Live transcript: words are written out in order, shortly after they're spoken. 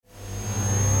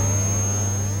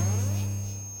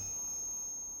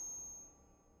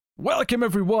Welcome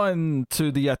everyone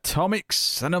to the Atomic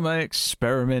Cinema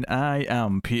Experiment. I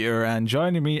am Peter, and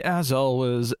joining me as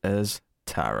always is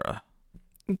Tara.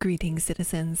 Greetings,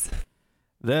 citizens.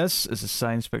 This is a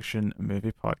science fiction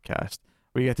movie podcast.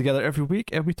 We get together every week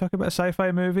and we talk about a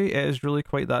sci-fi movie. It is really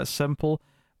quite that simple.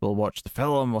 We'll watch the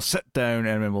film, we'll sit down,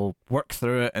 and then we'll work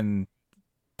through it and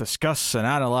discuss and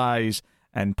analyse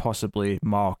and possibly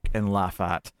mock and laugh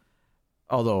at.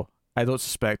 Although, I don't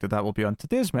suspect that will be on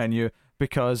today's menu,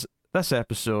 because this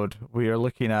episode we are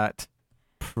looking at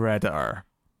Predator.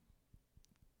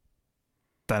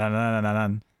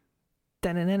 Dun-dun-dun-dun-dun.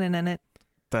 Dun-dun-dun-dun-dun.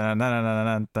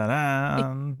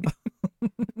 Dun-dun-dun-dun-dun-dun.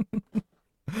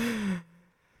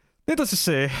 Needless to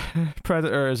say,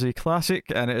 Predator is a classic,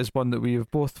 and it is one that we have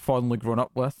both fondly grown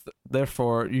up with.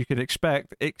 Therefore, you can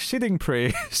expect exceeding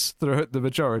praise throughout the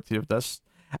majority of this.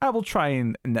 I will try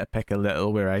and nitpick a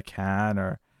little where I can,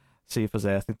 or see if there's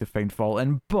anything to find fault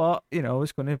in, but, you know,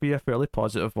 it's going to be a fairly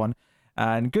positive one.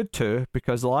 And good too,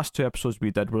 because the last two episodes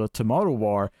we did were the Tomorrow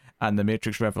War and the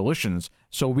Matrix Revolutions,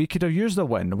 so we could have used a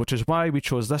win, which is why we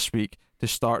chose this week to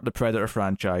start the Predator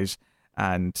franchise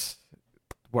and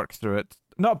work through it.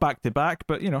 Not back to back,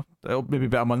 but, you know, it'll maybe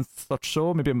be a month or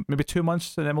so, maybe 2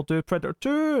 months, and then we'll do Predator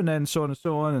 2, and then so on and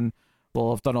so on, and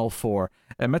we'll have done all four.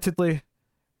 Admittedly,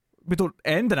 we don't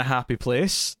end in a happy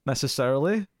place,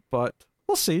 necessarily, but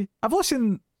we'll see. I've only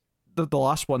seen the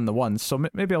last one once, so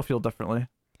maybe I'll feel differently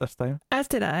this time. As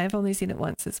did I. I've only seen it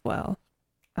once as well.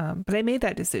 But I made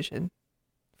that decision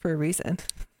for a reason.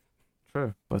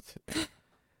 True, but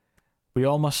we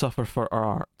all must suffer for our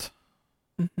art.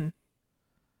 Mm-hmm.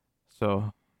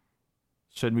 So,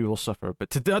 soon we will suffer.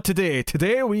 But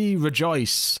today we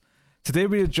rejoice. Today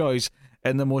we rejoice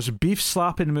in the most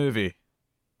beef-slapping movie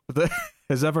that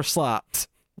has ever slapped.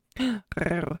 I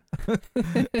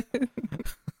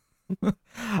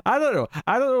don't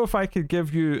know if I could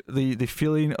give you the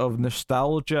feeling of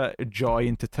nostalgia, joy,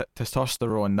 and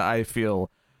testosterone that I feel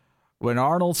when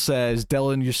Arnold says,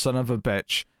 "Dylan, you son of a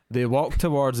bitch." They walk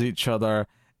towards each other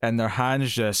and their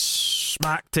hands just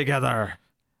smack together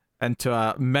into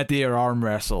a mid-air arm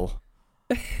wrestle.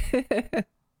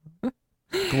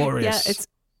 Glorious. Yeah,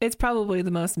 it's probably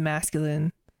the most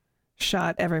masculine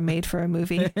shot ever made for a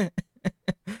movie.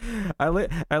 I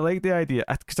like the idea,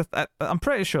 because I'm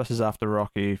pretty sure this is after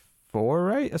Rocky 4,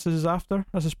 right? This is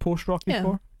post Rocky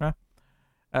 4, yeah.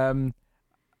 Or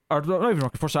not even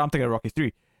Rocky 4. So I'm thinking of Rocky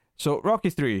 3. So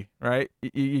Rocky 3, right?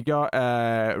 You got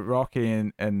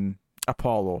Rocky and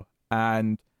Apollo,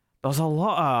 and there's a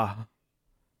lot of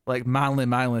like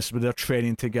manliness where they're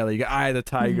training together. You got Eye of the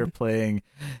Tiger playing.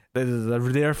 They're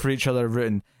there for each other,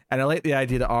 rooting. And I like the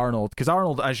idea that Arnold, because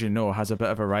Arnold, as you know, has a bit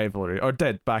of a rivalry, or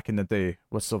did back in the day,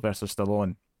 with Sylvester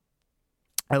Stallone.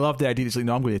 I love the idea. He's like,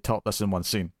 no, I'm going to top this in one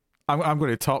scene. I'm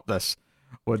going to top this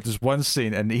with just one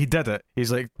scene, and he did it.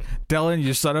 He's like, Dylan,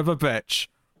 you son of a bitch,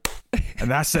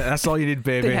 and that's it. That's all you need,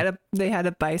 baby. They had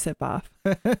a bicep off.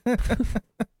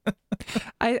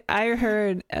 I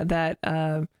heard that.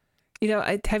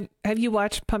 Have you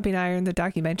watched Pumping Iron, the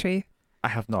documentary? I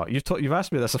have not. You've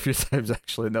asked me this a few times,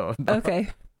 actually. No. Okay.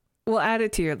 We'll add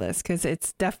it to your list because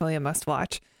it's definitely a must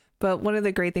watch. But one of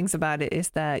the great things about it is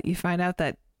that you find out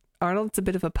that Arnold's a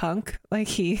bit of a punk. Like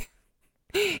he's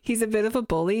a bit of a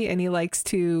bully, and he likes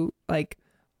to like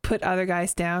put other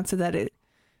guys down so that it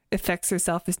affects their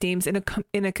self-esteem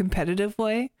in a competitive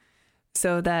way,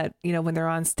 so that, you know, when they're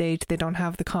on stage they don't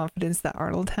have the confidence that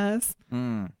Arnold has.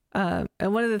 And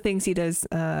one of the things he does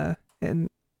in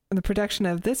the production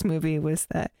of this movie was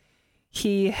that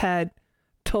he had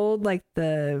told like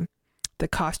the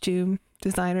costume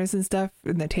designers and stuff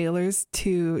and the tailors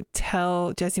to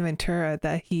tell Jesse Ventura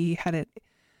that he had a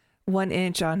 1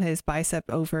 inch on his bicep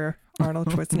over Arnold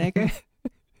Schwarzenegger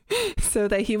so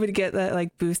that he would get that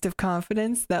like boost of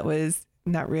confidence that was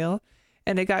not real.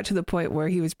 And it got to the point where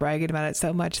he was bragging about it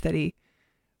so much that he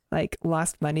like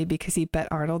lost money because he bet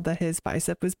Arnold that his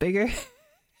bicep was bigger.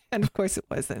 And of course it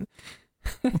wasn't.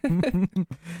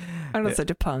 Arnold's such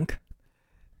a punk.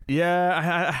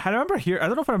 Yeah, I remember I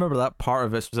don't know if I remember that part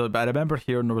of it, but I remember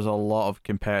hearing there was a lot of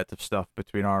competitive stuff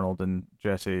between Arnold and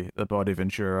Jesse, the Body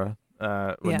Ventura,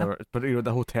 when they were, but you know,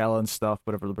 the hotel and stuff,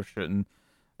 whatever they were shooting.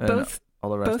 Both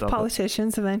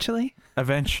politicians eventually.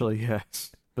 Eventually,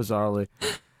 yes. Bizarrely.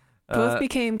 Both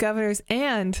became governors,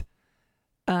 and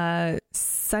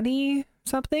Sonny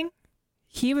something,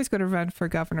 he was going to run for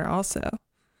governor also,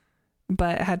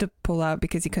 but had to pull out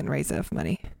because he couldn't raise enough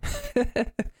money.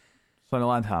 Sonny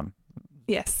Landham.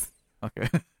 Yes. Okay.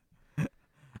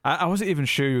 I wasn't even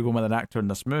sure you were going with an actor in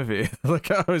this movie. Like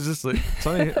I was just like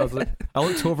Sonny. I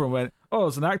looked over and went, "Oh,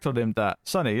 there's an actor named that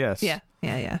Sonny." Yes. Yeah.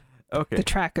 Okay. The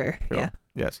tracker. Cool. Yeah.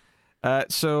 Yes.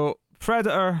 So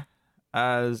Predator,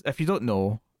 as if you don't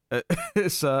know,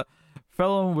 it's a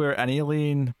film where an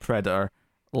alien predator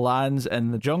lands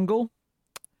in the jungle,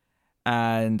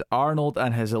 and Arnold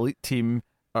and his elite team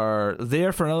are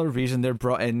there for another reason. They're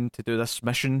brought in to do this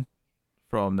mission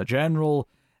from the general,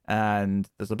 and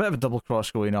there's a bit of a double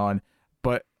cross going on.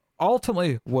 But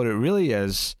ultimately, what it really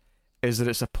is that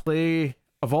it's a play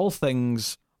of all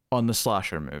things on the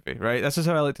slasher movie, right? This is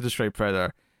how I like to describe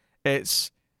Predator.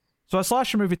 So a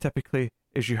slasher movie typically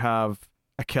is you have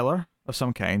a killer of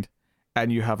some kind,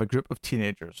 and you have a group of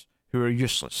teenagers who are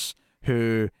useless,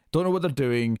 who don't know what they're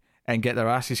doing, and get their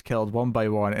asses killed one by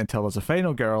one until there's a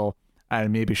final girl,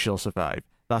 and maybe she'll survive.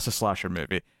 That's a slasher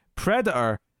movie.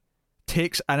 Predator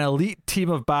takes an elite team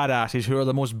of badasses who are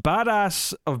the most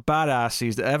badass of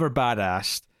badasses that ever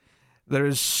badassed. There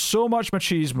is so much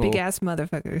machismo. Big ass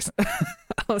motherfuckers.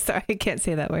 Oh, sorry, I can't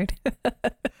say that word.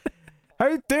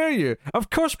 How dare you? Of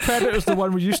course, Predator's the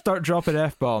one where you start dropping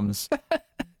F-bombs.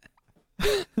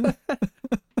 Right?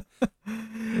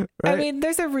 I mean,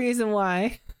 there's a reason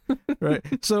why. Right.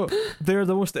 So they're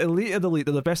the most elite of the elite.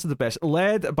 They're the best of the best.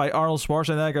 Led by Arnold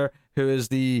Schwarzenegger, who is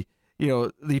the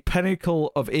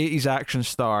pinnacle of 80s action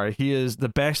star. He is the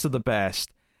best of the best.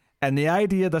 And the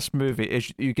idea of this movie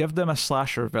is you give them a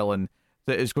slasher villain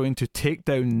that is going to take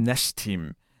down this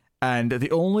team. And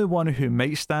the only one who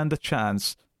might stand a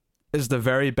chance is the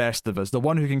very best of us. The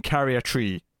one who can carry a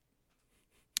tree.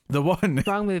 The one...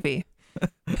 Wrong movie.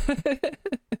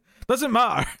 Doesn't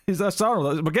matter. That's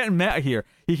Arnold. We're getting meta here.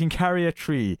 He can carry a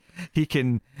tree. He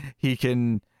can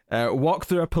walk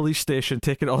through a police station,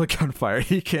 taking all the gunfire.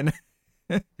 He can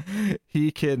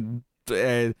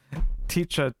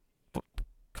teach a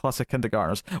class of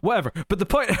kindergartners, whatever. But the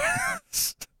point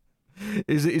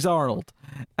is he's Arnold,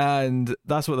 and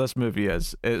that's what this movie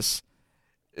is. It's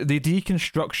the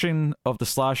deconstruction of the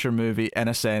slasher movie, in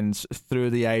a sense,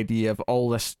 through the idea of all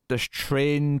this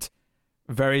trained,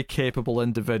 very capable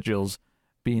individuals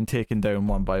being taken down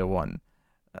one by one.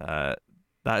 That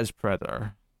is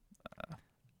Predator.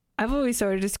 I've always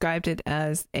sort of described it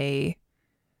as a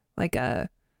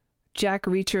Jack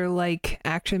Reacher-like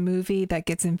action movie that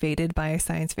gets invaded by a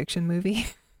science fiction movie.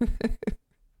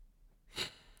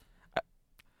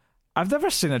 I've never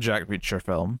seen a Jack Reacher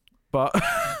film, but...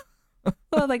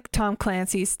 Well, like Tom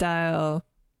Clancy style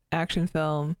action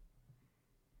film.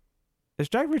 Is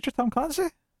Jack Reacher Tom Clancy?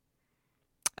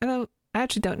 I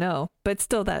actually don't know, but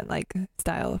still that like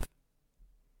style of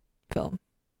film.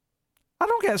 I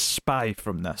don't get spy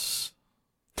from this.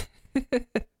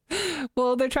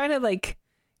 Well, they're trying to like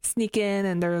sneak in,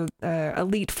 and they're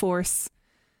elite force.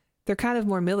 They're kind of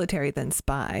more military than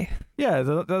spy. Yeah,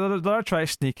 they're trying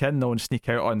to sneak in, though, and sneak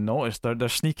out unnoticed. They're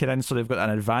sneaking in so they've got an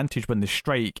advantage when they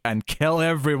strike and kill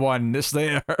everyone that's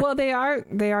there. Well, they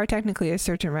are technically a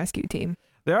search and rescue team.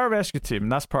 They are a rescue team,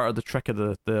 and that's part of the trick of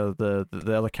the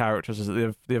other characters is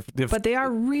that they've. But they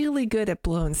are really good at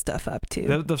blowing stuff up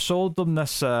too. They've sold them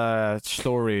this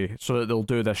story so that they'll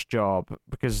do this job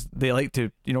because they like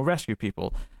to rescue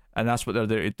people, and that's what they're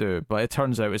there to do. But it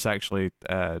turns out it's actually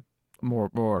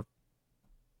more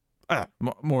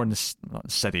not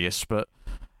insidious, but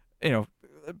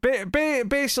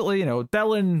basically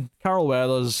Dylan Carl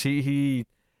Weathers he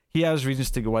has reasons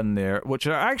to go in there, which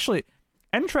are actually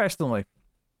interestingly.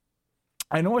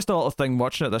 I noticed a little thing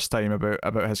watching it this time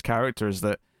about his characters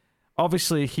that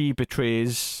obviously he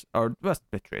deceives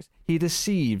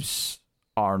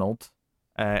Arnold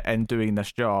in doing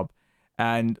this job,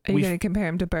 and are you going to compare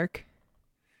him to Burke?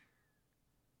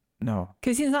 No,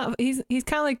 because he's not. He's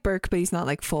kind of like Burke, but he's not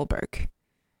like full Burke.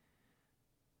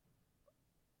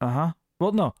 Well,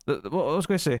 no. What I was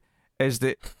going to say is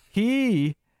that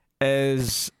he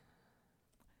deceives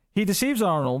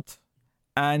Arnold.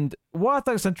 And what I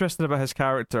think is interesting about his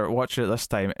character watching it this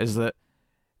time is that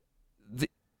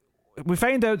we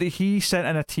find out that he sent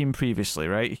in a team previously,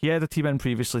 right? He had a team in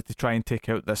previously to try and take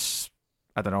out this,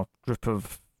 I don't know, group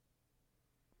of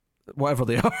whatever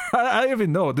they are. I don't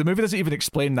even know. The movie doesn't even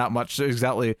explain that much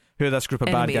exactly who this group of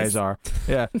bad guys are.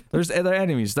 Yeah, they're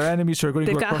enemies. They're enemies who are going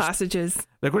to They've go got across. hostages.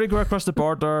 They're going to go across the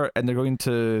border and they're going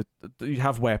to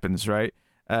have weapons, right?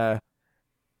 But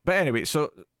anyway,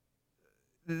 so.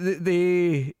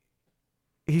 He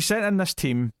sent in this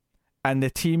team, and the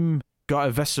team got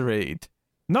eviscerated.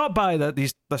 Not by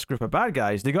this group of bad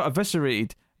guys. They got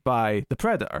eviscerated by the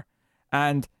Predator.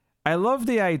 And I love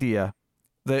the idea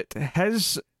that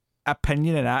his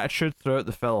opinion and attitude throughout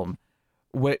the film,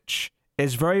 which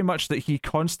is very much that he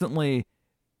constantly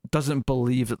doesn't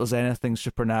believe that there's anything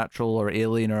supernatural or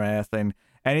alien or anything.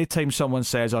 Anytime someone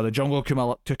says, "Oh, the jungle came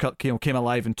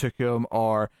alive and took him,"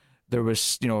 or there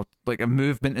was, like a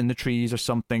movement in the trees or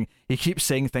something. He keeps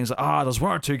saying things like, there's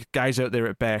one or two guys out there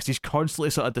at best. He's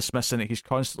constantly sort of dismissing it. He's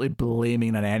constantly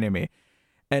blaming an enemy.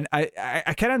 And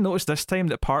I kind of noticed this time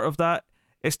that part of that,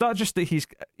 it's not just that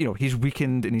he's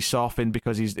weakened and he's softened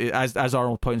because he's, as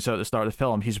Arnold points out at the start of the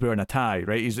film, he's wearing a tie,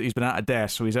 right? He's been at a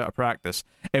desk, so he's out of practice.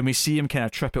 And we see him kind of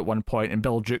trip at one point, and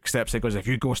Bill Duke steps in and goes, "If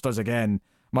you ghost us again,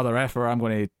 mother effer, I'm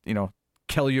going to,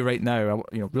 kill you right now,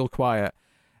 real quiet."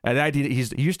 And the idea that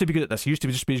he used to be good at this. He used to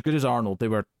just be as good as Arnold. They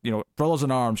were, brothers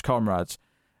in arms, comrades.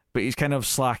 But he's kind of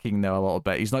slacking now a little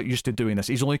bit. He's not used to doing this.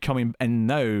 He's only coming in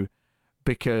now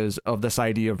because of this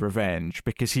idea of revenge,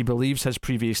 because he believes his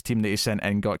previous team that he sent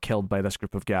in got killed by this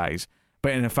group of guys.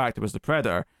 But in fact, it was the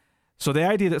Predator. So the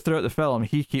idea that throughout the film,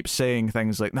 he keeps saying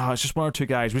things like, "No, it's just one or two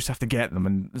guys. We just have to get them,"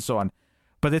 and so on.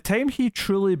 By the time he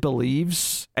truly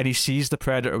believes and he sees the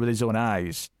Predator with his own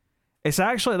eyes, it's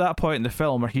actually at that point in the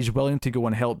film where he's willing to go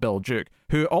and help Bill Duke,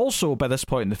 who also, by this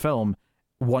point in the film,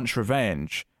 wants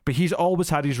revenge. But he's always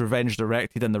had his revenge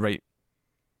directed in the right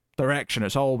direction.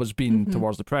 It's always been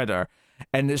towards the Predator.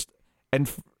 And there's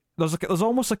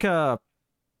almost like a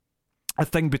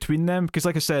thing between them, because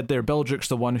like I said there, Bill Duke's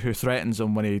the one who threatens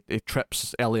him when he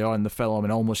trips early on in the film,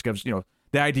 and almost gives, the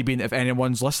idea being if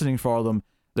anyone's listening for them,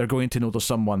 they're going to know there's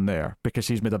someone there because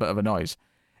he's made a bit of a noise.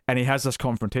 And he has this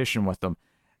confrontation with them.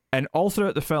 And all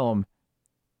throughout the film,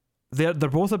 they're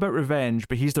both about revenge,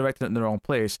 but he's directing it in the wrong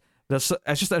place. It's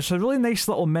a really nice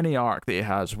little mini arc that he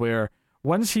has, where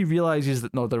once he realizes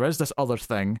that no, there is this other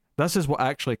thing, this is what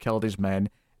actually killed his men,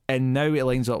 and now he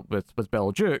lines up with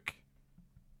Bill Duke,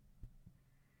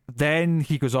 then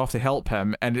he goes off to help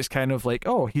him, and it's kind of like,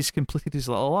 oh, he's completed his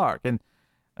little arc. And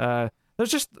there's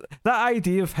just that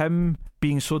idea of him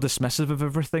being so dismissive of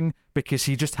everything because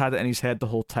he just had it in his head the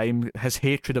whole time, his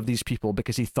hatred of these people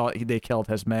because he thought they killed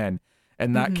his men,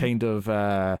 and that kind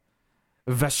of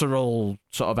visceral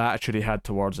sort of attitude he had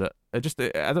towards it. I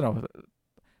don't know.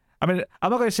 I mean, I'm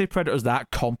not going to say Predator's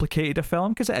that complicated a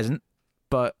film, because it isn't,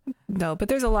 but... No, but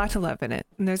there's a lot to love in it,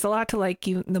 and there's a lot to like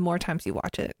you the more times you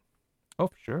watch it. Oh,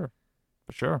 for sure.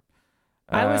 For sure.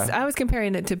 I was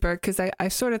comparing it to Burke because I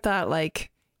sort of thought,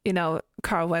 like,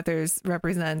 Carl Weathers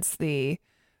represents the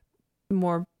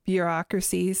more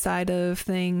bureaucracy side of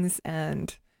things,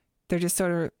 and they're just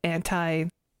sort of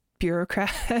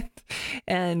anti-bureaucrat.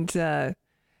 And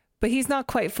but he's not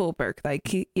quite full Burke. Like,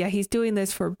 he's doing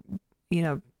this for,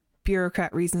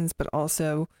 bureaucrat reasons, but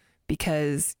also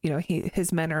because,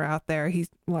 his men are out there. He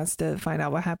wants to find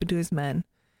out what happened to his men.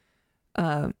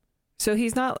 So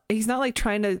he's not like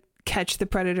trying to catch the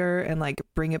Predator and like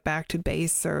bring it back to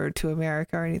base or to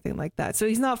America or anything like that. So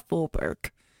he's not full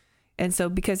Burke. And so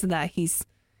because of that, he's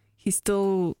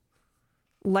still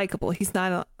likable. He's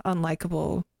not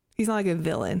unlikable. He's not like a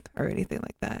villain or anything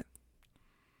like that.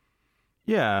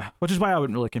 Yeah, which is why I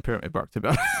wouldn't really compare him to Burke, to be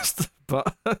honest.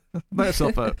 But let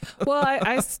yourself out. Well,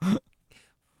 I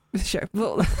sure.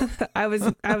 Well, I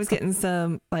was getting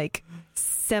some like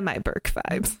semi-Burke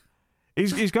vibes.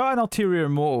 He's got an ulterior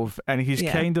motive, and he's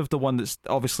kind of the one that's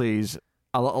obviously is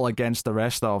a little against the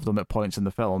rest of them at points in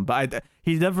the film. But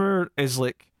he never is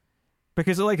like,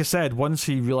 because like I said, once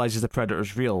he realizes the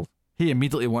Predator's real, he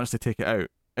immediately wants to take it out,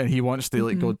 and he wants to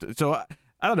like go. So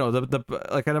I don't know.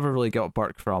 I never really got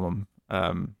Burke from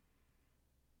him.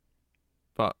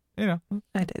 But I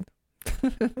did.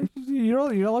 you're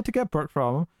allowed to get Burke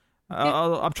from him.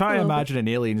 I'm trying to imagine in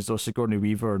Aliens though, Sigourney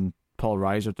Weaver and Paul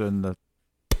Reiser doing the.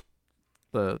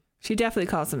 She definitely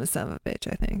calls him a son of a bitch,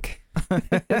 I think.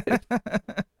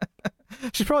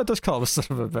 She probably does call him a son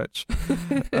of a bitch.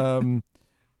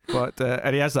 But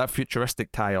and he has that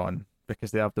futuristic tie on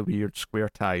because they have the weird square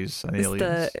ties in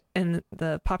Aliens. And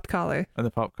the popped collar. And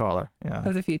the pop collar, yeah.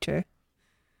 Of the future.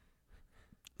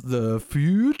 The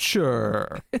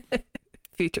future.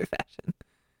 Future fashion.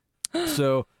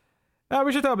 So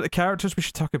we should talk about the characters. We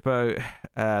should talk about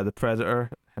the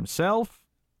Predator himself.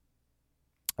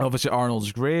 Obviously,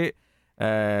 Arnold's great.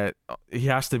 He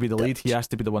has to be the lead. He has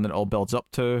to be the one that it all builds up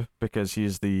to because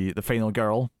he's the final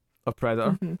girl of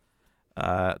Predator. Mm-hmm.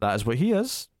 That is what he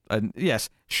is. And yes,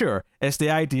 sure, it's the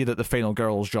idea that the final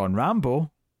girl is John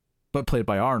Rambo, but played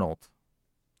by Arnold.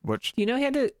 Which he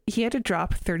had to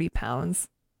drop 30 pounds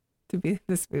to be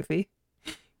this movie.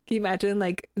 Can you imagine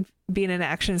like being an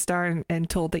action star and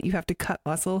told that you have to cut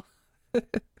muscle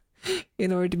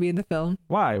in order to be in the film?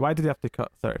 Why? Why did he have to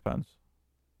cut 30 pounds?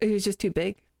 It was just too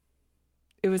big.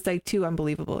 It was like too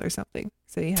unbelievable or something.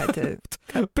 So he had to.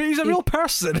 But he's a real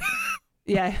person.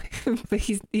 Yeah, but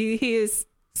he is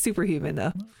superhuman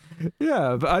though.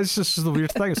 Yeah, but it's just the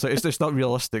weird thing. It's not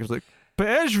realistic. It's like, but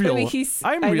it is real.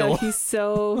 I'm real. He's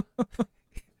so.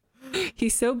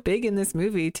 He's so big in this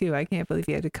movie too. I can't believe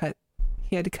he had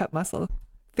to cut muscle.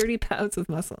 30 pounds of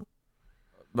muscle.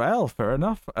 Well, fair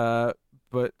enough.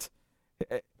 But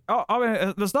I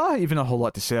mean, there's not even a whole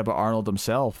lot to say about Arnold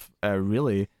himself,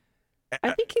 really.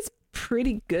 I think he's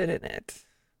pretty good in it.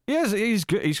 He's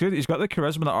good. He's good. He's got the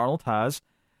charisma that Arnold has.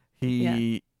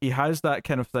 He has that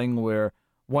kind of thing where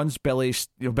once Billy's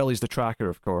the tracker,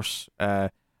 of course.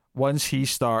 Once he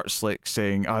starts like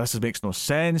saying, "Oh, this makes no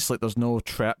sense," like there's no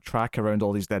track around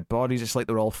all these dead bodies. It's like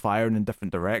they're all firing in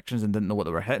different directions and didn't know what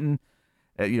they were hitting.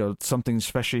 Something's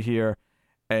fishy here.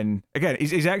 And again,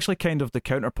 he's actually kind of the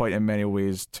counterpoint in many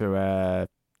ways to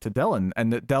Dylan,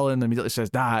 and that Dylan immediately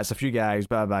says, "Nah, it's a few guys,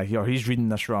 blah blah." He's reading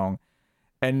this wrong,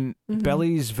 and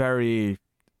Billy's very.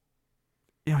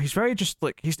 He's very just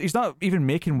like he's not even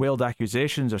making wild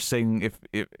accusations or saying if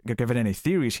giving any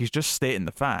theories. He's just stating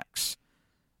the facts.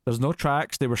 There's no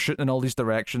tracks. They were shooting in all these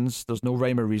directions. There's no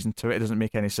rhyme or reason to it. It doesn't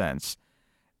make any sense.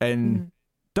 And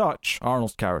Dutch,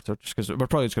 Arnold's character, just because we're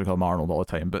probably just going to call him Arnold all the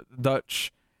time, but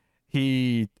Dutch,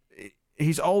 he's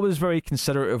always very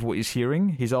considerate of what he's hearing.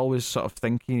 He's always sort of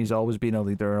thinking. He's always being a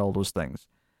leader and all those things.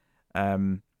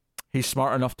 He's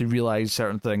smart enough to realize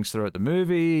certain things throughout the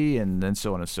movie and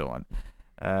so on and so on.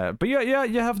 But yeah,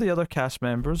 you have the other cast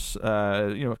members.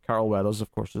 Carl Weathers,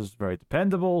 of course, is very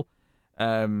dependable.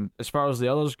 As far as the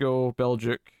others go, Bill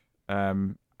Duke, I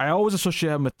always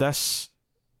associate him with this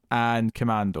and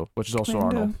Commando, which is also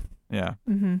Arnold. Yeah.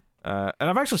 And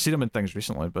I've actually seen him in things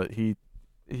recently, but he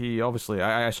obviously,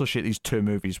 I associate these two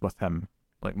movies with him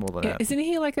like more than anything. Isn't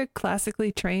he like a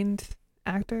classically trained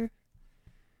actor?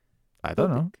 I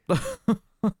don't know.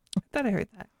 I thought I heard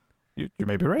that. You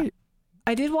may be right.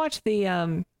 I did watch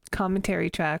the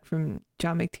commentary track from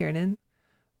John McTiernan.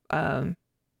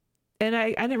 And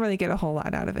I didn't really get a whole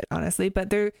lot out of it, honestly.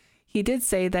 But he did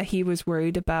say that he was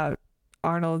worried about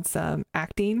Arnold's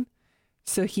acting.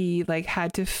 So he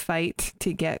had to fight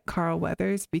to get Carl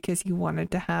Weathers because he wanted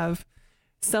to have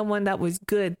someone that was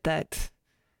good that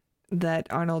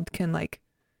Arnold can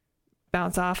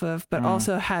bounce off of, but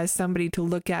also has somebody to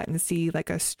look at and see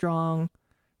a strong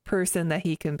person that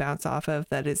he can bounce off of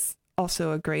that is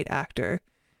also a great actor.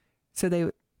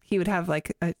 So he would have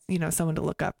someone to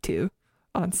look up to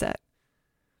on set.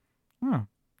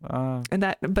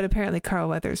 But apparently Carl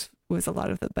Weathers was a lot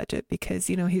of the budget because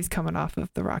he's coming off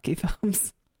of the Rocky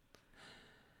films.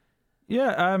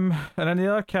 Yeah, and in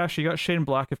the other cast you got Shane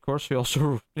Black, of course, who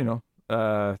also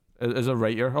is a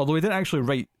writer, although he didn't actually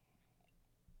write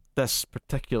this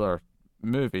particular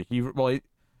movie. The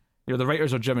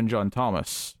writers are Jim and John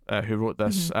Thomas, who wrote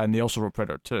this, and they also wrote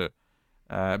Predator 2.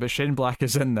 But Shane Black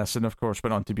is in this, and of course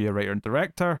went on to be a writer and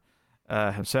director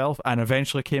himself, and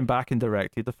eventually came back and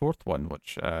directed the fourth one,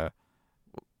 which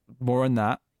more on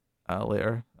that a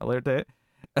later date.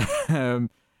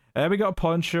 We got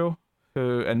Poncho,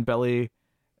 who and Billy.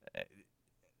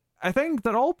 I think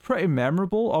they're all pretty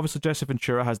memorable. Obviously, Jesse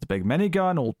Ventura has the big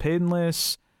minigun, Old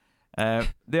Painless.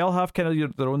 They all have kind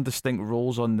of their own distinct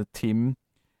roles on the team,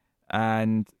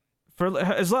 and for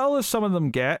as little as some of them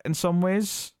get in some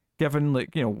ways, given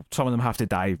some of them have to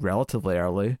die relatively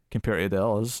early compared to the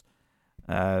others.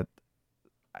 I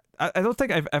don't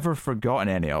think I've ever forgotten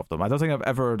any of them. I don't think I've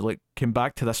ever came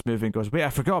back to this movie and goes, wait, I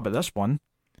forgot about this one.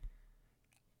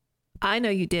 I know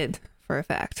you did for a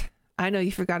fact. I know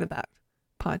you forgot about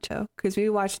Poncho because we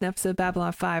watched an episode of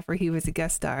Babylon 5 where he was a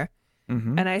guest star.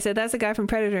 And I said, that's a guy from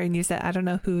Predator. And you said, I don't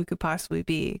know who it could possibly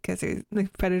be because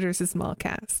Predator's a small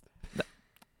cast.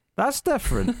 That's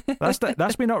different.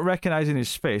 That's me not recognizing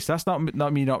his face. That's not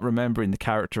me not remembering the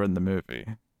character in the movie.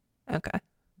 Okay.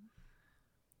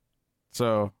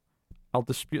 So, I'll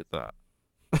dispute that.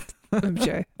 I'm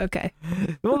sure. Okay.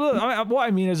 Well, what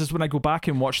I mean is when I go back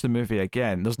and watch the movie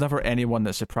again, there's never anyone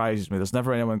that surprises me. There's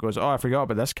never anyone who goes, oh, I forgot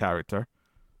about this character.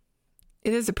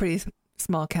 It is a pretty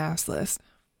small cast list.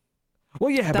 Well,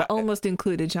 yeah, that almost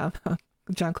included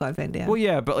Jean-Claude Van Damme. Well,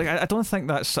 yeah, but I don't think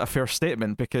that's a fair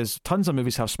statement because tons of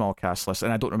movies have small cast lists,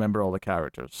 and I don't remember all the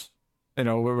characters.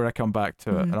 Where I come back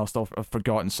to it, and I'll still have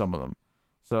forgotten some of them.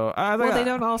 So I think they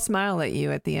don't all smile at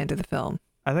you at the end of the film.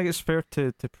 I think it's fair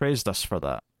to praise us for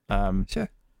that. Sure.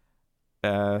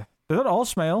 They don't all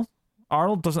smile.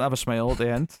 Arnold doesn't have a smile at the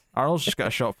end. Arnold's just got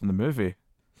a shot from the movie.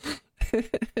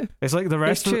 It's like the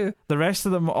rest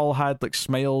of them all had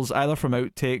smiles either from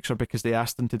outtakes or because they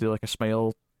asked them to do a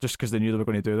smile just because they knew they were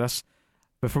going to do this.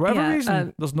 But for whatever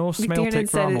reason, there's no smile take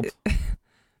for Arnold.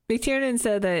 McTiernan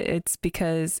said that it's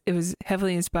because it was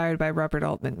heavily inspired by Robert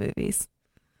Altman movies.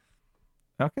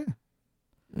 Okay.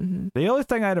 The only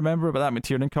thing I remember about that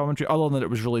McTiernan commentary, other than that it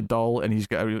was really dull and he's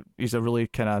a really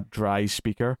kind of dry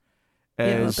speaker,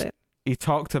 is he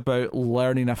talked about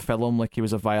learning a film like he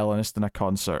was a violinist in a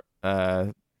concert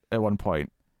at one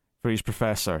point for his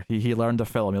professor. He learned a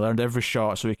film. He learned every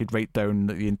shot so he could write down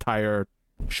the entire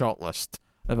shot list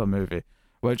of a movie,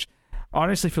 which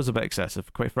honestly feels a bit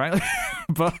excessive, quite frankly.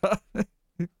 but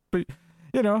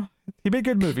you know, he made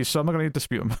good movies, so I'm not going to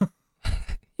dispute him.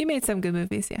 He made some good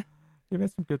movies, yeah. He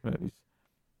made some good movies.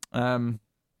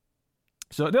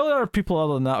 So the other people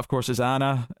other than that, of course, is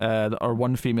Anna, our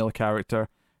one female character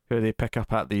who they pick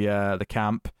up at the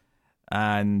camp,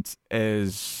 and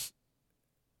is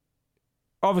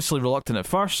obviously reluctant at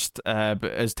first, but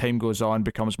as time goes on,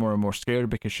 becomes more and more scared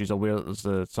because she's aware that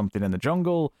there's something in the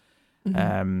jungle.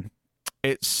 Mm-hmm.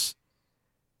 It's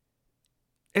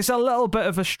a little bit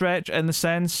of a stretch in the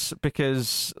sense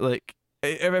because, like,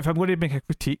 if I'm going to make a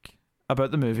critique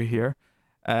about the movie here,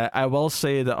 I will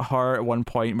say that her at one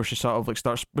point where she sort of like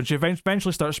when she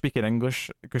eventually starts speaking English,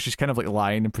 because she's kind of like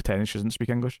lying and pretending she doesn't speak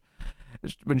English.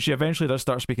 When she eventually does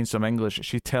start speaking some English,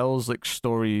 she tells like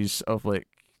stories of like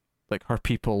her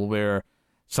people where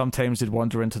sometimes they'd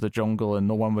wander into the jungle and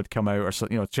no one would come out, or so,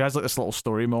 you know, she has like this little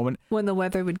story moment when the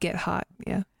weather would get hot.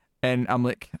 Yeah. And I'm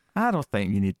like, I don't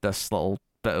think you need this little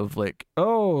bit of like,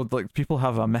 oh, like people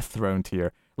have a myth around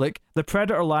here. Like, the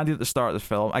predator landed at the start of the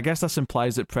film. I guess this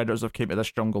implies that predators have came to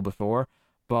this jungle before,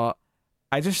 but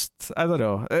I don't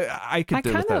know. I could do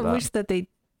without that. I kind of wish that they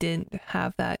didn't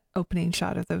have that opening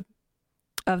shot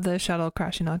of the shuttle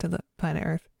crashing onto the planet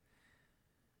Earth.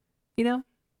 You know?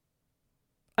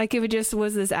 Like, if it just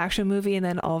was this action movie and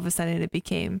then all of a sudden it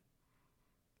became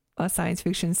a science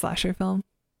fiction slasher film.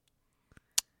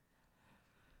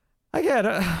 I get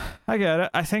it.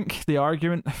 I think the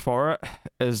argument for it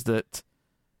is that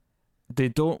they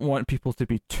don't want people to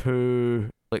be too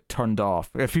like turned off.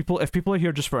 If people are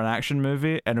here just for an action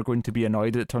movie and are going to be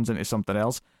annoyed that it turns into something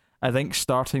else, I think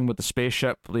starting with the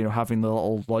spaceship, you know, having the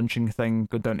little launching thing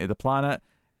go down to the planet,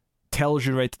 tells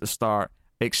you right at the start,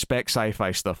 expect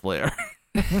sci-fi stuff later.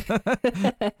 You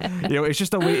know, it's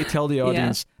just a way to tell the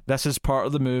audience this is part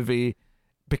of the movie,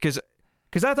 because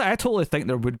I totally think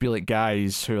there would be like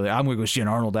guys who are like, I'm going to go see an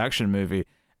Arnold action movie.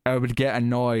 I would get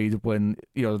annoyed when,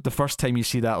 you know, the first time you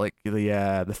see that, like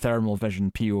the thermal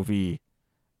vision POV,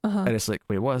 and it's like,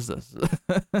 wait, what is this?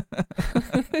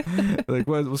 Like,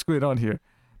 what's going on here?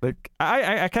 Like,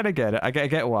 I kind of get it. I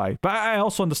get why, but I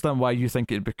also understand why you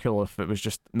think it'd be cool if it was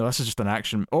just, no, this is just an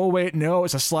action. Oh wait, no,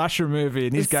 it's a slasher movie,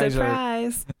 and these guys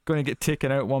are going to get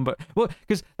taken out one. But well,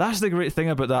 because that's the great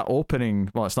thing about that opening.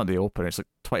 Well, it's not the opening; it's like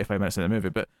 25 minutes in the movie.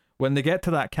 But when they get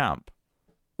to that camp.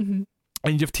 Mm-hmm.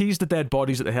 And you've teased the dead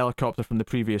bodies at the helicopter from the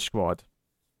previous squad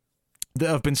that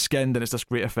have been skinned, and it's this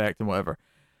great effect and whatever.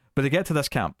 But they get to this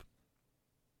camp.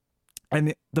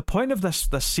 And the point of this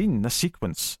scene, this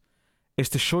sequence, is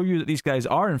to show you that these guys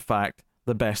are, in fact,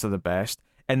 the best of the best.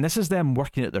 And this is them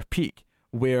working at their peak,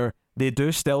 where they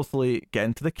do stealthily get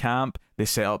into the camp, they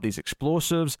set up these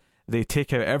explosives, they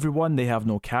take out everyone, they have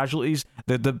no casualties.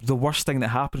 The worst thing that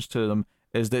happens to them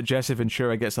is that Jesse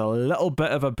Ventura gets a little bit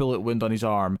of a bullet wound on his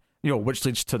arm, you know, which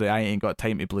leads to the I ain't got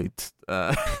time to bleed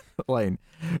line.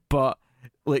 But,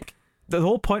 like, the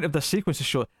whole point of this sequence is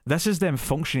show this is them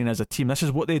functioning as a team. This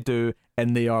is what they do,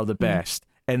 and they are the best.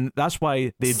 And that's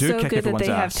why they do kick everyone's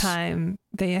ass. So good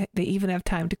that they have time. They even have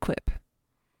time to quip.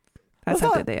 That's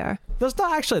how good they are. There's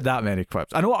not actually that many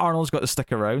quips. I know Arnold's got to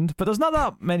stick around, but there's not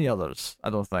that many others, I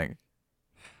don't think.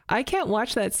 I can't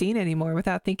watch that scene anymore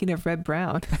without thinking of Red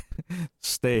Brown.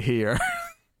 Stay here.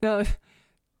 No,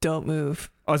 don't move.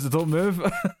 Oh, is it don't move?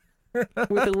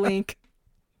 With a wink.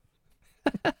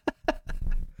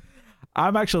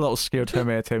 I'm actually a little scared how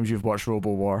many times you've watched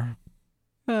Robo War.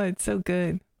 Oh, it's so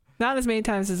good. Not as many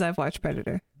times as I've watched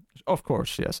Predator. Of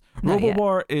course, yes. Robo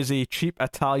War is a cheap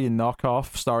Italian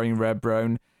knockoff starring Red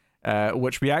Brown,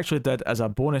 which we actually did as a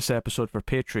bonus episode for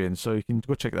Patreon, so you can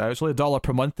go check that out. It's only $1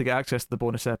 per month to get access to the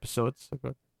bonus episodes, so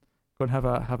go and have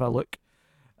a look.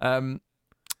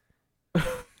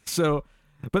 So,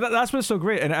 but that's what's so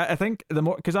great, and I think the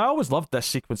more, because I always loved this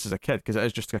sequence as a kid, because it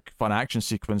is just a fun action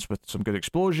sequence with some good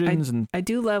explosions. I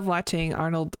do love watching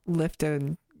Arnold lift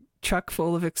a truck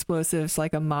full of explosives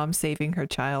like a mom saving her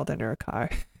child under a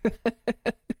car.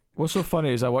 What's so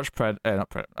funny is I watched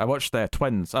I watched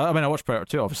Twins. I mean, I watched Predator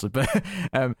 2, obviously, but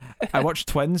I watched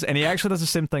Twins, and he actually does the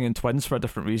same thing in Twins for a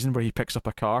different reason, where he picks up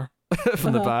a car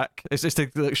from the back. It's to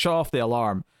like, shut off the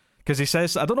alarm, because he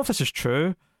says, I don't know if this is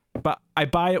true, but I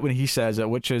buy it when he says it,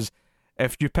 which is,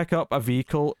 if you pick up a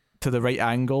vehicle to the right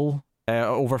angle,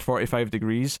 over 45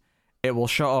 degrees, it will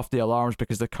shut off the alarms,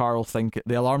 because the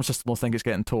alarm system will think it's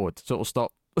getting towed, so it'll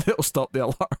stop the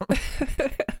alarm.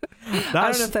 I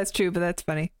don't know if that's true, but that's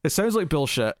funny. It sounds like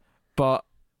bullshit, but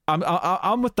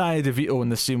I'm with Danny DeVito in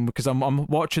this scene because I'm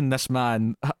watching this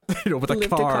man, with a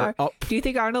Lift a car up. Do you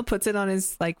think Arnold puts it on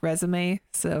his like resume?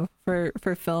 So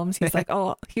for films, he's like,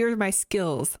 oh, here are my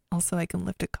skills. Also, I can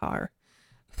lift a car.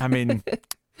 I mean,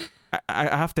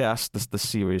 I have to ask the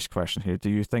serious question here. Do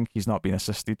you think he's not being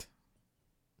assisted?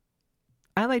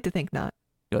 I like to think not.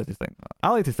 You like to think not. I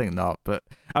like to think not, but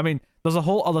I mean, there's a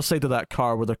whole other side of that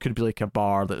car where there could be like a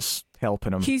bar that's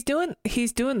helping him. He's doing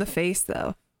the face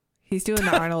though. He's doing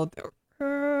the Arnold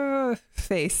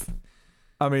face.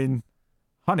 I mean,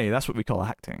 honey, that's what we call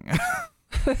acting.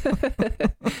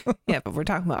 Yeah, but we're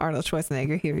talking about Arnold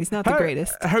Schwarzenegger here. He's not the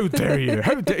greatest. How dare you?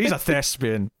 He's a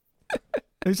thespian.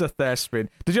 He's a thespian.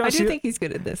 I do think he's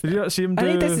good at this. Did you not see him do I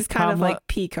think this is kind Hamlet? of like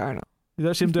peak Arnold. You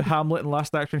not see him do Hamlet in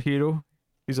Last Action Hero?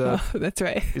 That's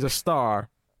right. He's a star.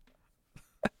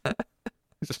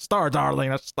 He's a star,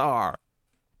 darling, a star.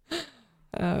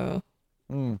 Oh.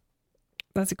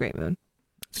 That's a great movie.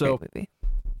 Great movie.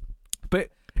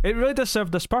 But it really does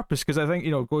serve this purpose because I think,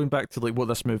 going back to like what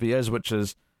this movie is, which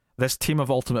is this team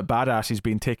of ultimate badasses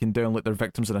being taken down like they're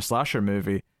victims in a slasher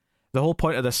movie. The whole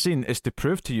point of this scene is to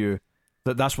prove to you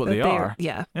that that's what they are.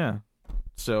 Yeah. Yeah.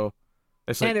 So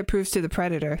it's like, and it proves to the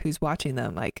predator who's watching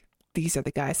them like these are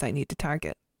the guys I need to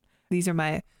target. This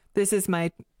is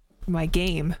my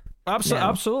game.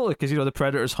 Absolutely, because the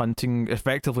predator's hunting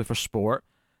effectively for sport.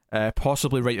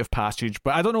 Possibly rite of passage,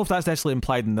 but I don't know if that's necessarily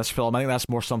implied in this film. I think that's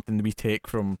more something that we take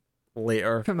from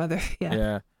later, from other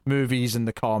movies and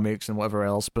the comics and whatever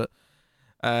else. But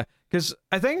because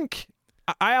I think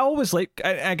I always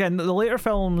again the later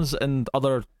films and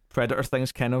other Predator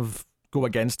things kind of go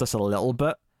against us a little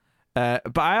bit.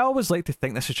 But I always like to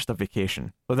think this is just a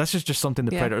vacation. But this is just something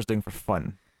the Predator's doing for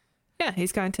fun. Yeah,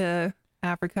 he's gone to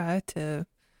Africa to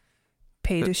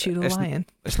pay to shoot a lion.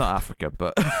 It's not Africa,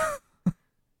 but.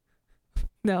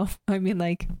 No, I mean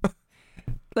like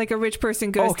a rich person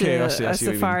goes to a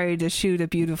safari to shoot a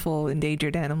beautiful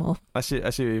endangered animal. I see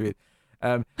what you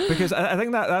mean. Because I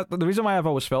think that the reason why I've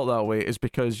always felt that way is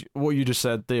because what you just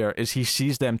said there is he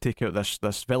sees them take out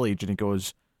this village and he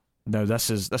goes, "No,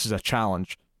 this is a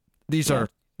challenge. These are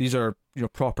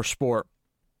proper sport."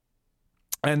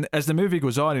 And as the movie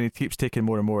goes on and he keeps taking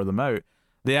more and more of them out,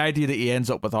 the idea that he ends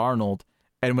up with Arnold.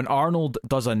 And when Arnold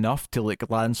does enough to like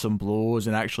land some blows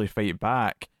and actually fight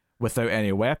back without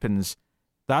any weapons,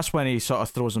 that's when he sort of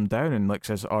throws him down and like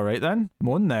says, "All right then,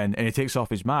 moan then," and he takes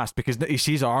off his mask because he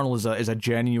sees Arnold as a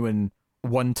genuine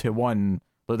 1-to-1.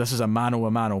 Like this is a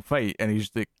mano-a-mano fight, and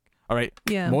he's like, "All right,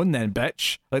 moan then,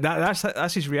 bitch." Like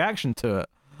that's his reaction to it.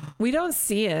 We don't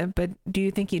see it, but do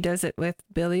you think he does it with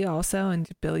Billy also, and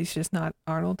Billy's just not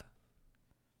Arnold?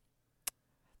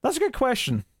 That's a good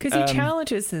question. Because he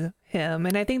challenges him,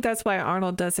 and I think that's why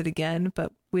Arnold does it again,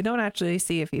 but we don't actually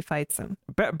see if he fights him.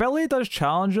 Billy does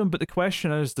challenge him, but the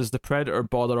question is, does the Predator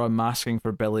bother unmasking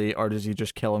for Billy, or does he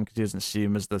just kill him because he doesn't see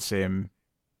him as the same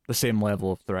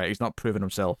level of threat? He's not proven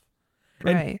himself.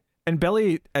 Right. And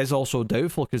Billy is also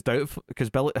doubtful, because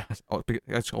Billy...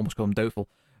 I almost call him doubtful.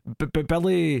 But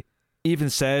Billy even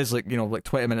says, like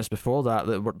 20 minutes before that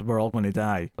we're all going to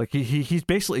die. Like, he's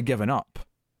basically given up.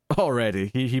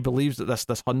 Already, he believes that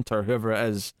this hunter, whoever it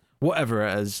is, whatever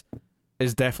it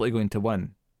is definitely going to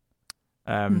win.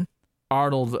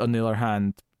 Arnold, on the other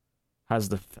hand, has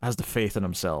the faith in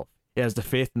himself. He has the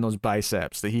faith in those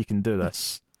biceps that he can do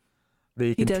this.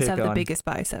 He does have the biggest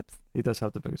biceps. He does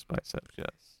have the biggest biceps. Yes.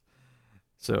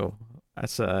 So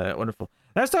that's wonderful.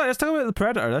 Let's talk about the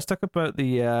Predator. Let's talk about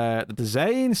the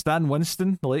design. Stan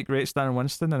Winston, the late great Stan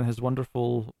Winston, and his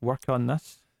wonderful work on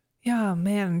this. Yeah,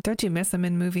 man, don't you miss him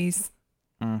in movies?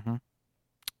 Mm-hmm.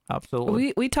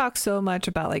 Absolutely. We talk so much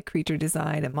about like creature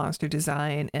design and monster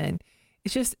design, and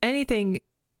it's just anything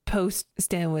post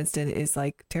Stan Winston is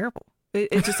like terrible.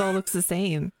 It just all looks the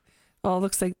same. All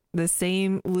looks like the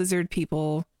same lizard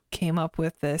people came up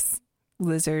with this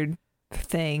lizard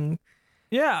thing.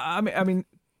 Yeah, I mean,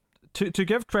 to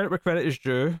give credit where credit is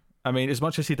due. I mean, as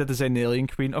much as he did design the Alien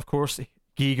Queen, of course,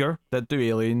 Giger did do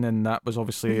Alien, and that was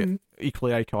obviously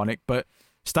equally iconic. But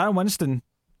Stan Winston,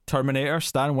 Terminator,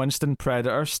 Stan Winston,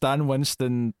 Predator, Stan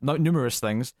Winston, numerous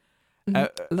things.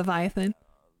 Leviathan.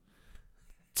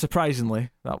 Surprisingly,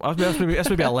 that's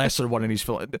maybe a lesser one in his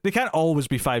film. They can't always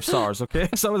be 5 stars, okay?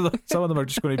 Some of them are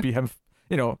just going to be him.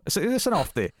 It's an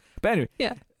off day. But anyway,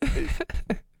 yeah.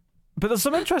 But there's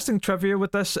some interesting trivia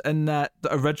with this in that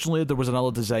originally there was another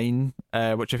design,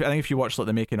 which I think if you watch like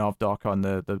the making of doc on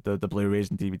the Blu-rays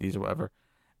and DVDs or whatever,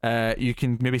 you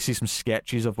can maybe see some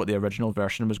sketches of what the original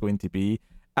version was going to be,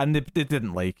 and they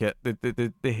didn't like it.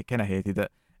 They kind of hated it,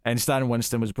 and Stan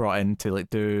Winston was brought in to like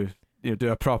do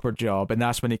a proper job, and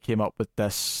that's when he came up with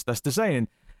this design.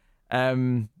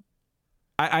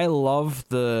 I love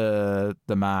the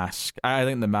mask. I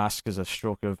think the mask is a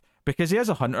stroke of, because he is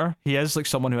a hunter. He is like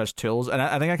someone who has tools, and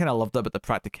I think I kind of loved it about the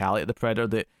practicality of the Predator,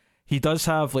 that he does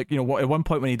have, like, at one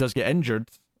point when he does get injured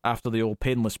after the old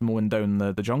painless mowing down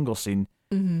the jungle scene,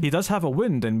 he does have a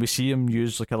wound, and we see him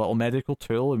use like a little medical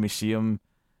tool, and we see him,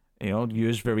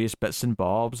 use various bits and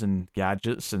bobs and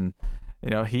gadgets, and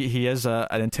he is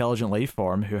an intelligent life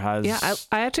form who has. Yeah,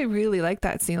 I actually really like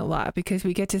that scene a lot, because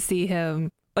we get to see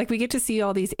him, like, we get to see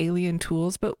all these alien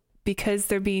tools, but because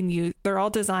they're being used, they're all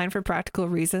designed for practical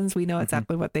reasons. We know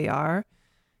exactly what they are,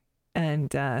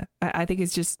 and I think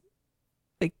it's just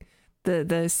like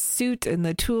the suit and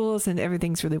the tools and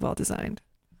everything's really well designed.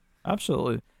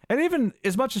 Absolutely. And even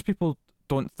as much as people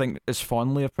don't think as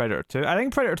fondly of Predator 2, I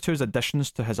think Predator 2's additions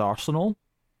to his arsenal,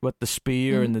 with the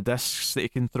spear and the discs that he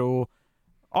can throw,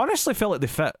 honestly felt like they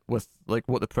fit with like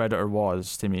what the Predator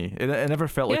was to me. It never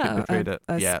felt like it betrayed it.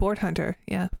 A sport hunter,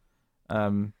 yeah.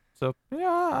 So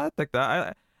yeah, I think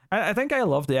that. I think I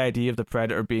love the idea of the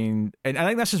Predator being, and I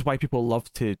think this is why people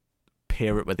love to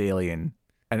pair it with Alien,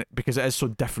 and because it is so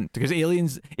different. Because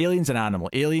Alien's an animal.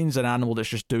 Alien's an animal that's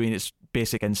just doing its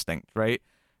basic instinct, right?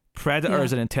 Predator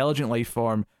is an intelligent life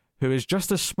form who is just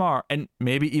as smart and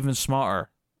maybe even smarter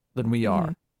than we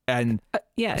are. And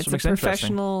it's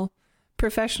a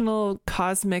professional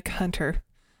cosmic hunter.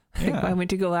 Yeah. I went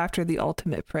to go after the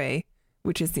ultimate prey,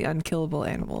 which is the unkillable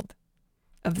animal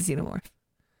of the xenomorph.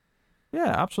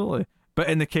 Yeah, absolutely. But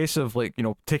in the case of, like,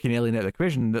 taking Alien out of the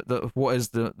equation, what is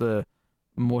the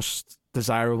most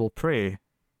desirable prey?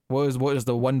 What is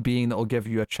the one being that will give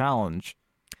you a challenge?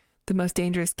 The most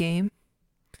dangerous game.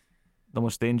 The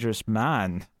most dangerous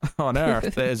man on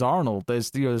Earth is Arnold.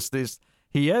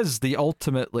 He is the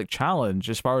ultimate, like, challenge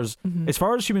as far as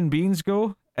human beings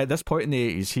go. At this point in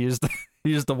the 80s,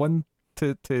 he is the one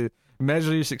to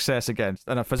measure your success against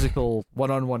in a physical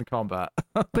one-on-one combat.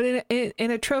 But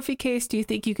in a trophy case, do you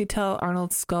think you could tell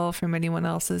Arnold's skull from anyone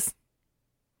else's?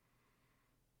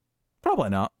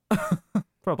 Probably not.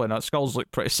 Probably not. Skulls look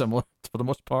pretty similar for the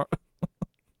most part.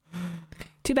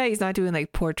 Too bad he's not doing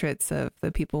like portraits of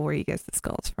the people where he gets the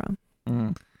skulls from.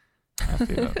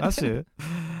 I see it.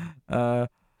 That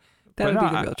would be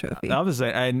the real trophy. That was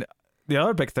it. And the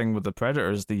other big thing with the Predator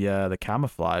is the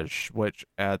camouflage, which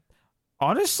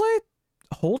honestly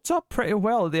holds up pretty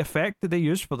well. The effect that they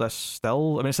use for this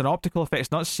still, I mean, it's an optical effect.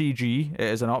 It's not CG. It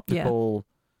is an optical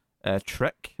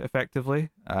trick, effectively.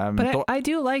 But I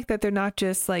do like that they're not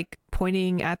just like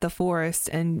pointing at the forest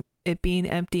and it being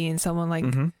empty and someone like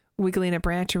wiggling a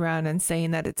branch around and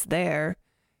saying that it's there.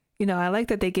 I like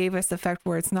that they gave us the effect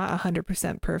where it's not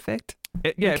 100% perfect.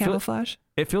 Camouflage.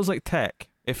 It feels like tech.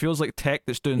 It feels like tech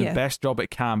that's doing the best job it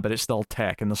can, but it's still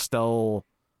tech, and there's still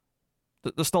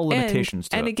limitations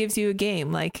to it. And it gives you a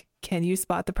game. Like, can you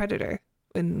spot the Predator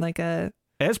in like a?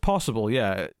 It's possible,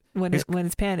 yeah. When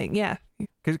it's panning, yeah.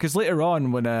 Because later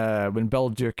on, when Bill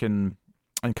Duke and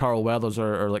Carl Weathers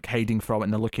are like hiding from it,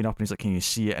 and they're looking up, and he's like, "Can you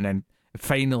see it?" And then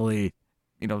finally,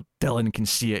 Dylan can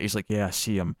see it. He's like, "Yeah, I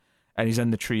see him." And he's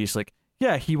in the tree. He's like,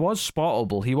 yeah, he was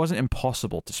spottable. He wasn't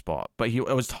impossible to spot, but it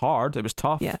was hard. It was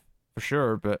tough, for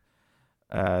sure. But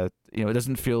it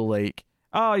doesn't feel like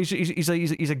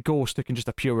he's a ghost who can just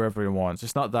appear wherever he wants.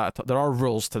 It's not that. There are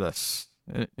rules to this.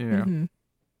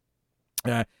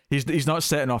 He's not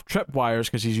setting off tripwires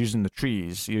because he's using the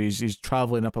trees. He's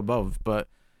traveling up above, but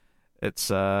it's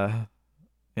that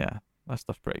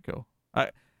stuff's pretty cool.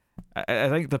 I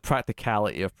think the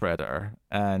practicality of Predator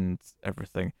and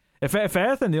everything. If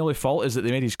anything, the only fault is that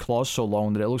they made his claws so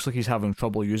long that it looks like he's having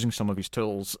trouble using some of his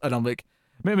tools. And I'm like,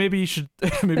 maybe you should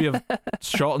have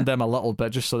shortened them a little bit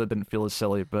just so they didn't feel as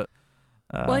silly. But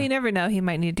well, you never know. He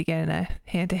might need to get in a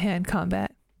hand-to-hand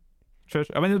combat. True.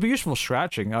 I mean, it'll be useful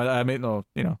scratching. I mean, no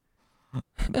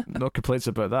complaints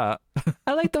about that.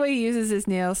 I like the way he uses his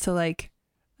nails to like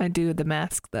undo the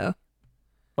mask, though.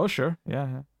 Oh sure,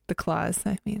 yeah. The claws.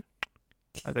 I mean,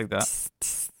 I think that.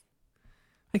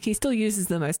 Like, he still uses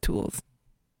them as tools.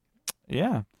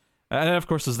 Yeah. And of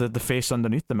course there's the face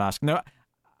underneath the mask. Now,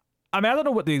 I mean, I don't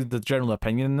know what the general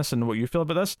opinion in this and what you feel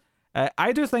about this.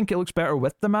 I do think it looks better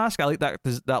with the mask. I like that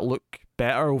look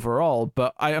better overall,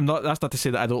 but that's not to say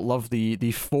that I don't love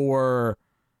the four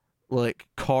like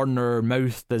corner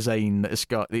mouth design that it's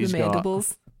got. The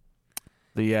mandibles.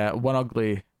 The one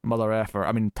ugly mother effer.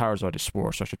 I mean, Tara's already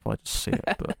swore, so I should probably just say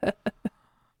it, but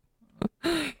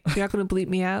you're not gonna bleep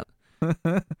me out?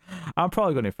 I'm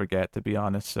probably going to forget, to be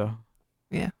honest, so.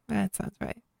 Yeah, that sounds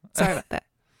right. Sorry about that.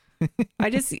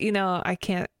 I just, I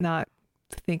can't not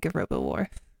think of RoboWar.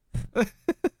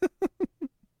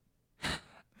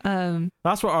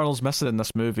 That's what Arnold's missing in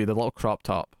this movie, the little crop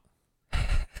top.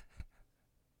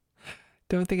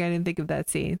 Don't think I didn't think of that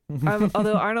scene.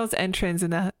 Although Arnold's entrance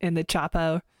in the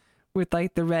Chapo with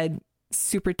like the red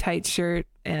super tight shirt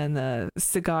and the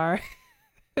cigar.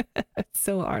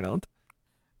 So Arnold.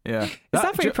 Yeah. It's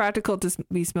not very practical to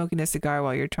be smoking a cigar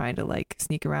while you're trying to like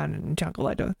sneak around in the jungle,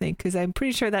 I don't think, because I'm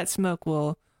pretty sure that smoke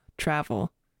will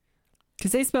travel.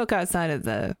 Because they smoke outside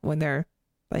of when they're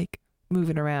like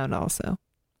moving around also.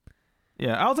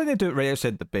 Yeah, I don't think they do it right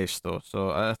outside the base though,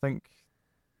 so I think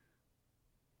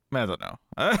I don't know.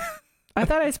 I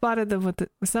thought I spotted them with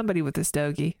somebody with a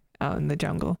stogie out in the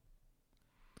jungle.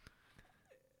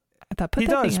 I thought put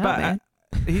that thing out, man.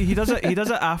 He does it. He does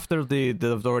it after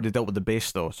they've already dealt with the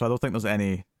base, though. So I don't think there's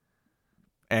any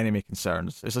enemy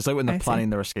concerns. It's just like when they're planning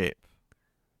their escape.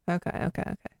 Okay.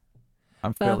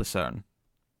 I'm fairly certain.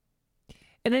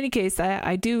 In any case,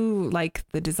 I do like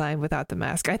the design without the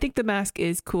mask. I think the mask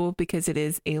is cool because it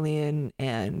is alien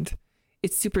and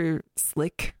it's super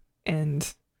slick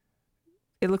and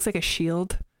it looks like a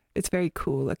shield. It's very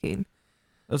cool looking.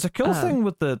 There's a cool thing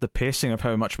with the pacing of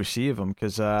how much we see of him,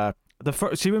 because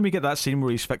see when we get that scene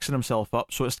where he's fixing himself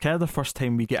up, so it's kind of the first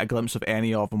time we get a glimpse of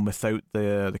any of them without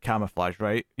the camouflage,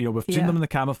 right? You know, we've seen them in the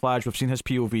camouflage, we've seen his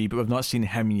POV, but we've not seen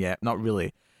him yet, not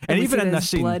really. And even in this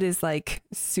scene, blood is like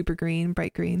super green,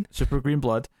 bright green. Super green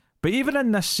blood. But even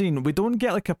in this scene, we don't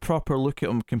get like a proper look at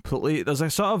him completely. There's a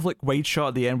sort of like wide shot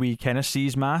at the end where you kind of see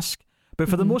his mask, but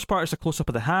for the most part, it's a close up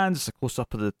of the hands, it's a close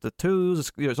up of the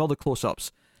tools, it's all the close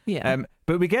ups. Yeah.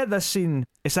 But we get this scene.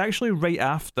 It's actually right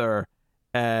after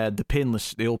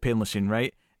the old painless scene,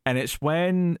 right? And it's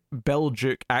when Bill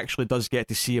Duke actually does get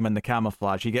to see him in the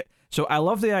camouflage. So I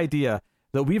love the idea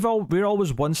that we're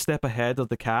always one step ahead of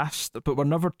the cast, but we're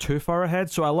never too far ahead.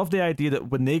 So I love the idea that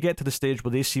when they get to the stage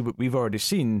where they see what we've already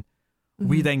seen,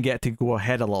 we then get to go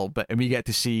ahead a little bit and we get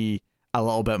to see a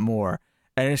little bit more.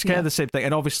 And it's kind of the same thing.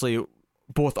 And obviously,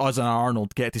 both us and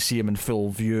Arnold get to see him in full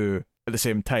view at the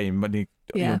same time when he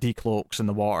decloaks in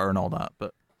the water and all that.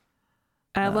 But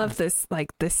I love this,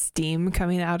 like the steam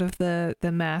coming out of the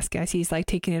mask as he's like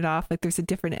taking it off. Like there's a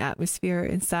different atmosphere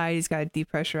inside. He's got to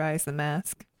depressurize the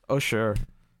mask. Oh sure,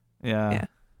 yeah.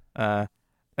 And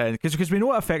because we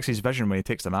know it affects his vision when he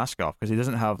takes the mask off, because he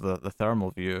doesn't have the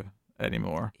thermal view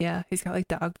anymore. Yeah, he's got like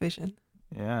dog vision.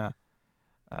 Yeah,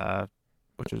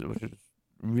 which is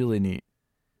really neat,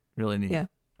 really neat. Yeah.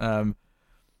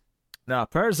 Now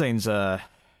Perzine's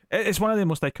it's one of the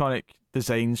most iconic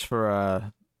designs for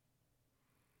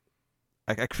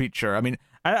a creature. I mean,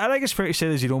 I think it's fair to say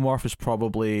the Xenomorph is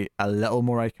probably a little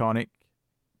more iconic,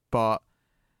 but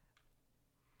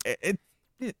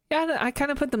yeah, I kind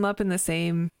of put them up in the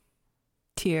same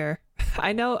tier.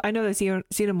 I know the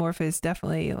Xenomorph is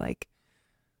definitely like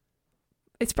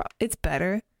it's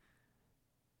better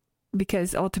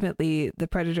because ultimately the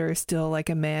Predator is still like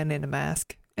a man in a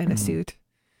mask and a suit.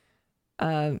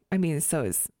 I mean, so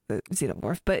is the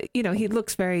Xenomorph, but you know, he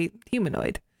looks very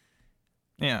humanoid.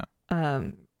 Yeah.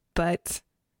 But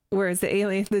whereas the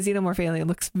Xenomorph alien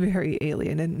looks very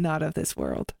alien and not of this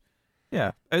world.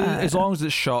 Yeah, as long as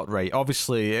it's shot right.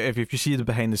 Obviously, if you see the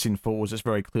behind the scene photos, it's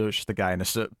very clear it's just a guy in a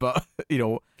suit. But you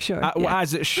know,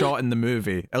 as it's shot in the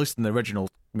movie, at least in the original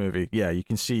movie, yeah, you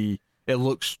can see it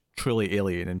looks truly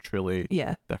alien and truly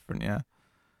different. Yeah.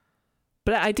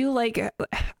 But I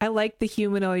like the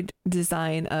humanoid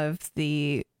design of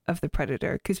the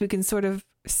Predator, because we can sort of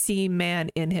see man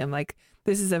in him. Like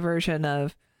this is a version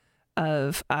of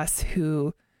us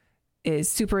who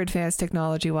is super advanced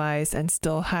technology wise and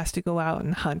still has to go out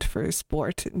and hunt for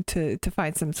sport to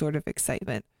find some sort of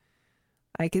excitement.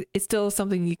 Like it's still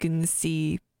something you can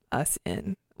see us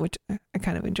in, which I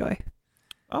kind of enjoy.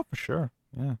 Oh, for sure.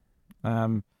 Yeah.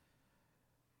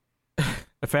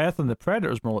 If anything, the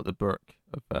Predator's more like the Burke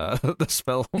of this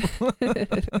film.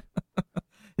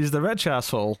 He's the rich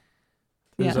asshole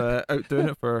who's out doing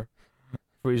it for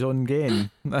his own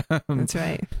gain. That's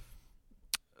right.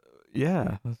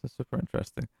 Yeah, that's super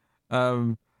interesting.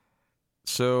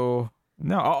 So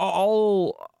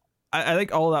no, I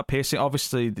think all that pacing.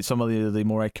 Obviously, some of the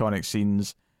more iconic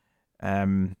scenes.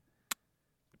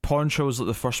 Poncho's like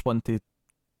the first one to.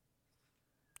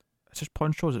 Is it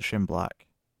Poncho? Or is it Shane Black?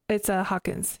 It's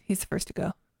Hawkins. He's the first to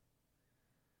go.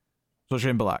 So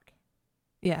Shane Black.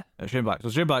 Yeah. Shane Black. So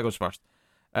Shane Black goes first.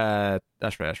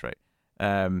 That's right.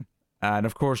 And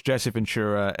of course Jesse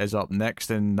Ventura is up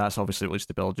next, and that's obviously released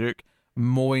to Bill Duke,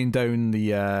 mowing down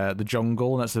the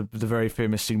jungle, and that's the very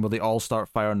famous scene where they all start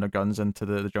firing their guns into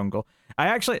the jungle. I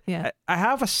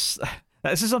have this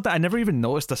is something I never even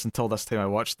noticed this until this time I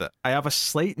watched it. I have a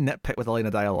slight nitpick with a line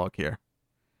of dialogue here.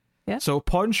 Yeah. So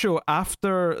Poncho,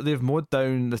 after they've mowed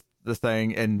down the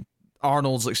thing, and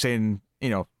Arnold's like saying, you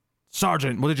know,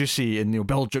 Sergeant, what did you see? And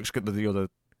Belgick's got the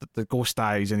ghost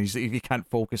eyes, and he can't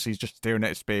focus. He's just staring at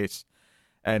his face,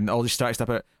 and all these static stuff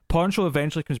out. Poncho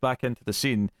eventually comes back into the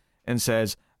scene and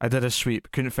says, "I did a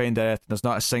sweep, couldn't find anything. There's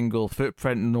not a single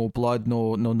footprint, no blood,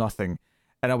 no nothing."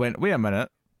 And I went, "Wait a minute,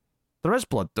 there is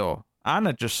blood though."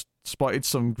 Anna just spotted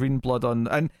some green blood on,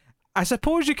 and I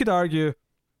suppose you could argue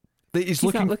that he's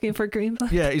not looking for green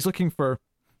blood. Yeah, he's looking for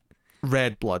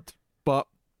red blood, but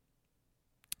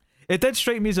it did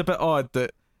strike me as a bit odd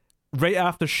that right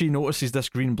after she notices this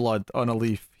green blood on a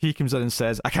leaf, he comes in and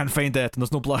says, "I can't find it, and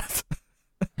there's no blood."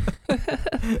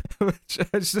 Which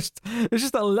it's just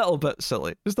a little bit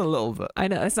silly, just a little bit. I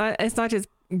know it's not just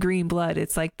green blood.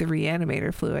 It's like the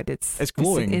reanimator fluid. It's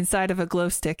glowing inside of a glow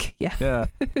stick. Yeah,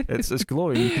 it's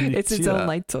glowing. You can it's its own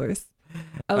light source.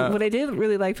 What I did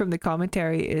really like from the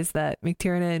commentary is that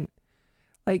McTiernan,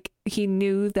 like, he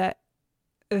knew that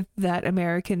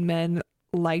American men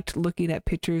liked looking at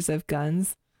pictures of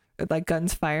guns, like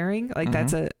guns firing, like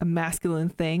that's a masculine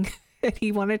thing, and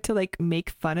he wanted to like make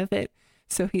fun of it.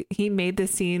 So he made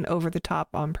this scene over the top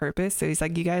on purpose. So he's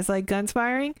like, "You guys like guns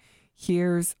firing?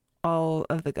 Here's all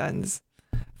of the guns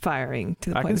firing to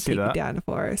the point of taking down the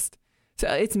forest." So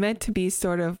it's meant to be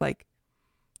sort of like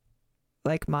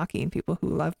mocking people who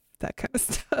love that kind of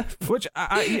stuff. Which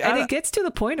and it gets to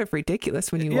the point of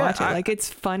ridiculous when you watch it. Like, it's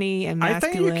funny and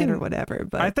masculine or whatever.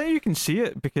 But I think you can see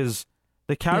it because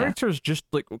the characters just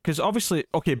like, because obviously,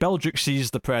 okay, Belgick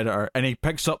sees the predator and he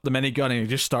picks up the minigun and he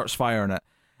just starts firing it.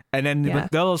 And then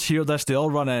the others hear this, they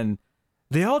all run in.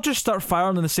 They all just start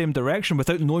firing in the same direction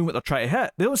without knowing what they're trying to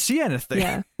hit. They don't see anything.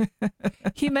 Yeah.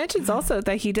 He mentions also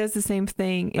that he does the same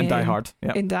thing in Die Hard.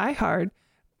 Yeah. In Die Hard,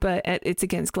 but it's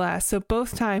against glass. So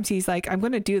both times he's like, "I'm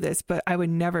going to do this, but I would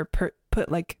never put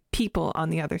like people on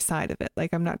the other side of it.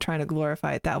 Like, I'm not trying to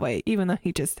glorify it that way," even though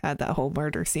he just had that whole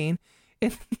murder scene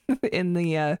in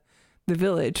the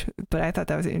village. But I thought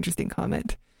that was an interesting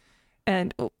comment.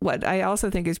 And what I also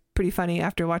think is pretty funny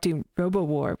after watching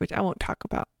Robo-War, which I won't talk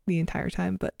about the entire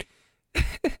time, but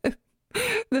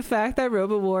the fact that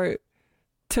Robo-War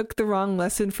took the wrong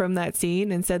lesson from that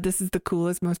scene and said, "This is the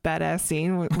coolest, most badass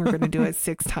scene. We're going to do it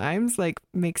 6 times," like,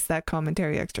 makes that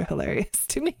commentary extra hilarious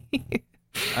to me.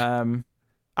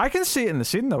 I can see it in the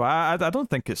scene though. I don't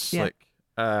think it's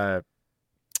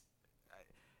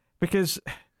because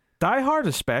Die Hard,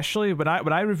 especially when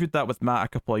I reviewed that with Matt a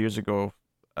couple of years ago,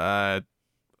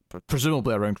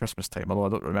 presumably around Christmas time, although I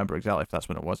don't remember exactly if that's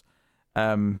when it was.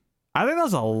 I think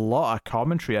there's a lot of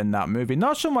commentary in that movie.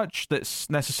 Not so much that's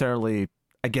necessarily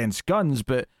against guns,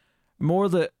 but more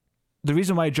that the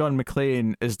reason why John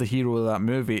McClane is the hero of that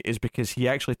movie is because he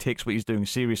actually takes what he's doing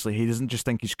seriously. He doesn't just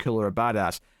think he's cool or a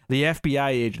badass. The FBI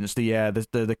agents,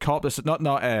 the cop, that's not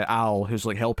Al who's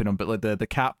like helping him, but like the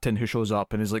captain who shows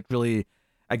up and is like really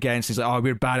against. He's like, "Oh,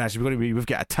 we're badass. We've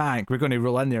got a tank. We're going to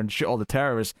roll in there and shoot all the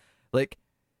terrorists." Like,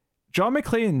 John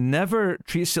McClane never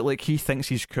treats it like he thinks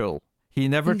he's cool. He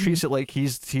never treats it like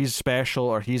he's special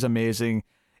or he's amazing.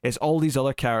 It's all these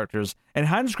other characters. And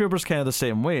Hans Gruber's kind of the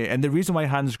same way. And the reason why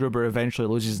Hans Gruber eventually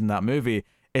loses in that movie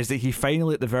is that he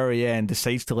finally, at the very end,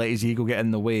 decides to let his ego get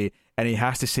in the way, and he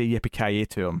has to say yippee-ki-yay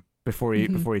to him before he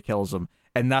kills him.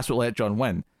 And that's what let John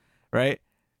win, right?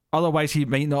 Otherwise, he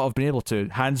might not have been able to.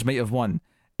 Hans might have won.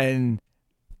 And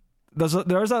there's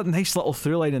a nice little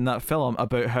through line in that film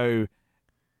about how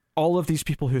all of these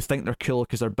people who think they're cool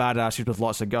because they're badasses with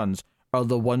lots of guns are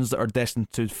the ones that are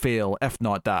destined to fail, if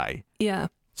not die. Yeah.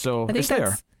 So I think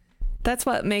that's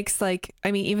what makes, like,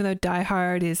 I mean, even though Die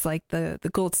Hard is like the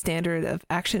gold standard of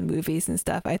action movies and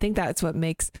stuff, I think that's what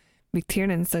makes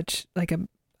McTiernan such like a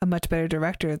much better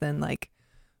director than like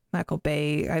Michael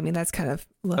Bay. I mean, that's kind of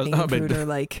low-hanging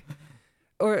fruit,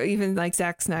 or even like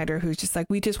Zack Snyder, who's just like,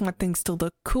 we just want things to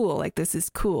look cool. Like, this is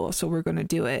cool, so we're going to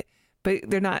do it. But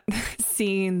they're not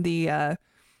seeing the,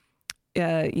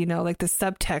 like the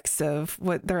subtext of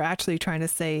what they're actually trying to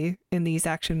say in these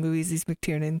action movies, these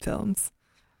McTiernan films.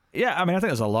 Yeah, I mean, I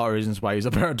think there's a lot of reasons why he's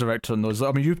a better director than those.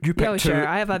 I mean, you picked sure.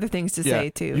 I have other things to say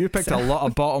too. You picked a lot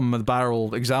of bottom of the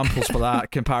barrel examples for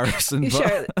that comparison.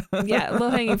 Sure, yeah, low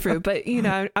hanging fruit. But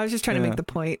I was just trying to make the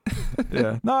point.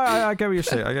 Yeah, no, I get what you're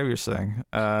saying.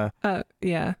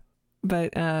 Yeah,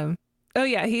 but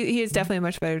he is definitely a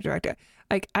much better director.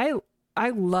 Like, I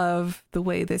love the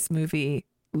way this movie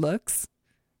looks,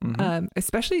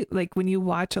 especially like when you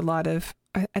watch a lot of.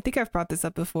 I think I've brought this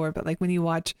up before, but like when you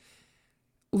watch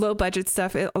low budget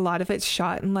stuff, a lot of it's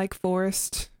shot in like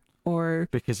forest, or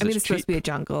because it's supposed to be a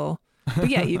jungle, but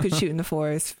yeah, you could shoot in the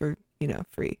forest for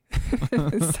free.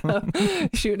 So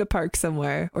shoot in a park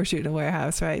somewhere or shoot in a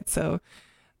warehouse, right? So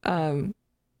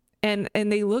and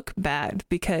they look bad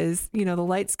because the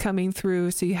light's coming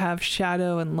through, so you have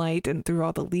shadow and light and through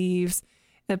all the leaves,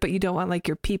 but you don't want like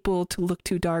your people to look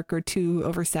too dark or too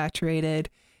oversaturated.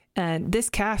 And this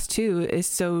cast too is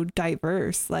so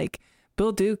diverse. Like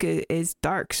Bill Duke is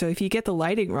dark, so if you get the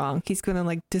lighting wrong, he's gonna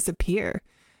like disappear.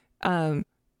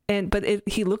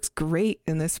 He looks great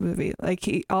in this movie.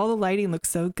 Like all the lighting looks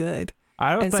so good.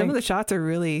 Some of the shots are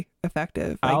really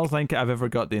effective. I don't think I've ever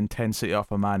got the intensity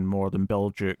off a man more than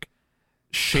Bill Duke.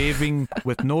 Shaving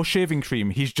with no shaving cream.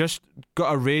 He's just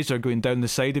got a razor going down the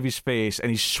side of his face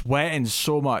and he's sweating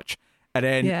so much. And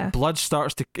then blood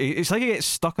starts to... It's like he gets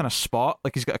stuck on a spot.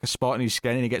 Like he's got like a spot in his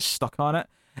skin and he gets stuck on it.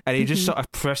 And he just sort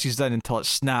of presses down until it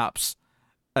snaps.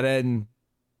 And then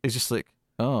he's just like,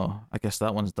 oh, I guess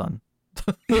that one's done.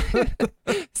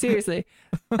 Seriously,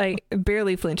 like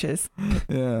barely flinches.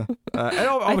 Yeah.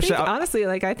 Honestly,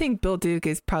 like I think Bill Duke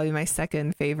is probably my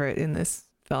second favorite in this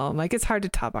film. Like it's hard to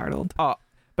top Arnold.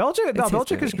 Bill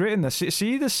Duke is great in this.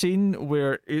 See the scene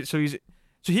where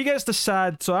he gets the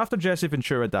sad. So after Jesse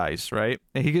Ventura dies, right?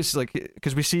 And he gets like,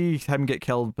 because we see him get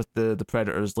killed with the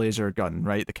Predator's laser gun,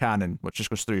 right? The cannon, which just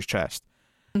goes through his chest,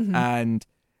 and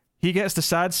he gets the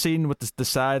sad scene with the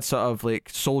sad sort of like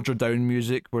soldier down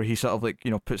music where he sort of like,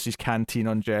 puts his canteen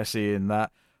on Jesse and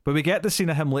that. But we get the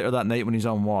scene of him later that night when he's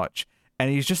on watch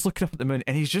and he's just looking up at the moon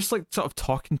and he's just like sort of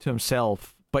talking to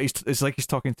himself. But it's like he's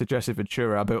talking to Jesse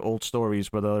Ventura about old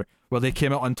stories where they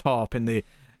came out on top and they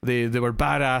were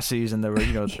badasses and they were,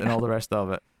 and all the rest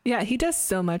of it. Yeah, he does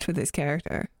so much with his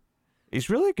character.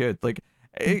 He's really good. Like,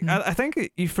 I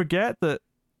think you forget that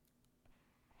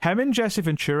him and Jesse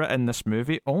Ventura in this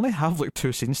movie only have like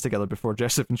 2 scenes together before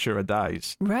Jesse Ventura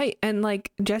dies. Right. And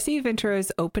like Jesse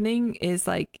Ventura's opening is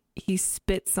like he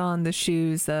spits on the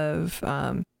shoes of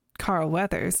Carl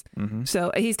Weathers.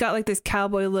 So he's got like this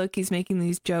cowboy look. He's making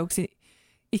these jokes.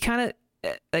 He kind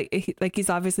of like he's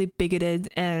obviously bigoted,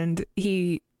 and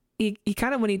he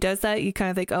kind of, when he does that, you kind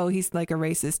of think, oh, he's like a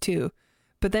racist too.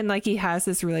 But then like he has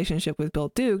this relationship with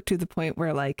Bill Duke to the point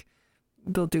where like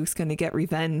Bill Duke's going to get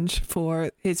revenge for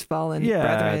his fallen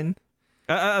brethren.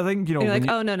 I think, you're like,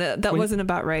 oh no, that wasn't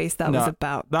about race. That was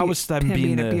about him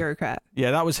being a bureaucrat.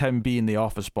 Yeah, that was him being the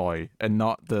office boy and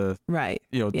not the right.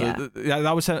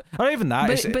 That was him. Or even that.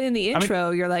 But in the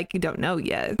intro, you're like, you don't know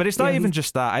yet. But it's not even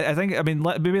just that. I think,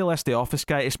 maybe less the office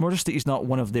guy. It's more just that he's not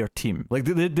one of their team. Like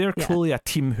they're clearly a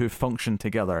team who function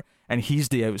together, and he's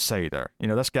the outsider.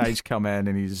 This guy's come in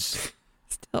and he's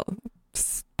still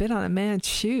spit on a man's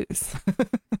shoes.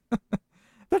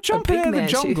 They're jumping in the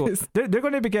jungle. They're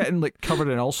going to be getting like covered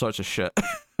in all sorts of shit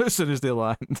as soon as they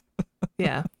land.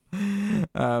 Yeah.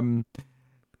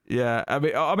 Yeah. I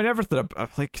mean, everything.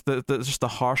 Like just the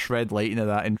harsh red lighting of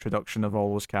that introduction of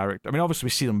all those characters. I mean, obviously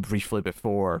we see them briefly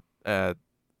before in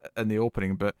the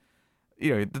opening, but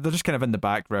they're just kind of in the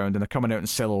background and they're coming out in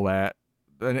silhouette.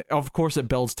 And of course, it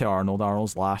builds to Arnold.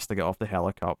 Arnold's last to get off the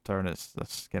helicopter, and it's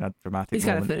this kind of dramatic. He's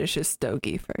got to finish his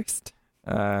stogie first.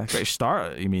 Got to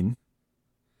start. You mean?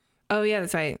 Oh yeah,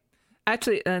 that's right.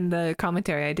 Actually, in the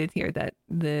commentary, I did hear that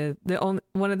the only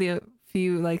one of the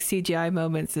few like CGI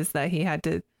moments is that he had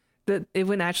to it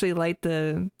wouldn't actually light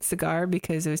the cigar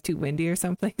because it was too windy or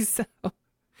something.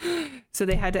 So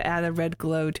they had to add a red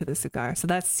glow to the cigar. So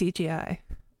that's CGI.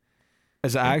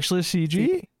 Is it actually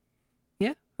CG?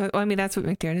 Yeah. Well, I mean, that's what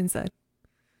McTiernan said.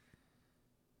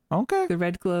 Okay. The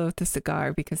red glow of the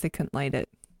cigar because they couldn't light it.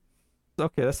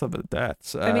 Okay, that's a bit of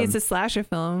that. I mean, it's a slasher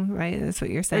film, right? That's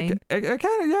what you're saying. It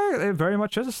kind of, yeah, it very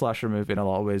much is a slasher movie in a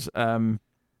lot of ways.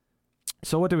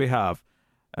 So what do we have?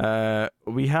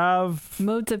 We have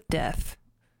modes of death,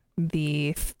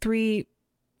 the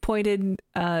 3-pointed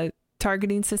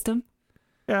targeting system.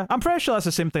 Yeah, I'm pretty sure that's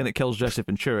the same thing that kills Jesse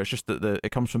Ventura. It's just that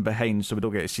it comes from behind, so we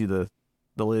don't get to see the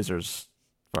lasers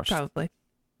first. Probably.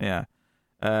 Yeah.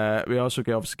 We also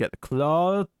obviously get the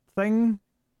claw thing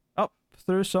up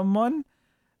through someone.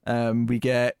 We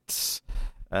get just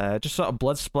sort of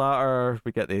blood splatter.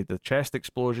 We get the chest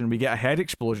explosion. We get a head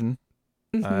explosion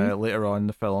later on in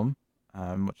the film,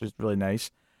 which is really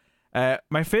nice.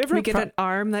 My favorite. We get an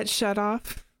arm that's shut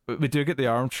off. We do get the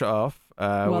arm shut off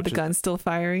while the gun's still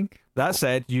firing. That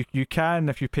said, you can,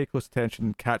 if you pay close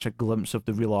attention, catch a glimpse of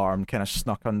the real arm kind of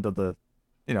snuck under the.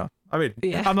 I mean,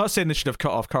 yeah. I'm not saying they should have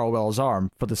cut off Carl Weathers'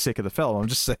 arm for the sake of the film. I'm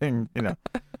just saying,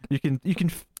 you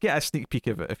can get a sneak peek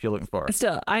of it if you're looking for it.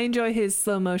 Still, I enjoy his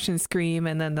slow motion scream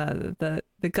and then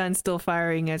the gun still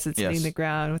firing as it's hitting the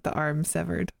ground with the arm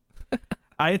severed.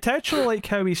 I intentionally like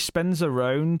how he spins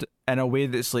around in a way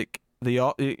that's like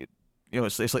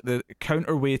it's like the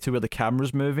counter way to where the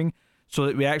camera's moving. so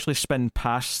that we actually spin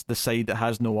past the side that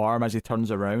has no arm as he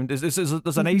turns around.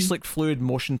 There's a nice like fluid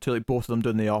motion to like both of them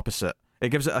doing the opposite. It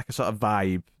gives it like a sort of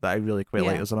vibe that I really quite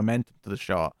like. There's a momentum to the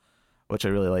shot, which I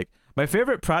really like. My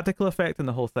favorite practical effect in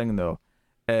the whole thing, though,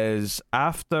 is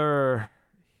after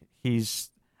I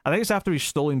think it's after he's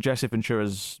stolen Jesse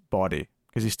Ventura's body,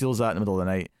 because he steals that in the middle of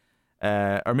the night.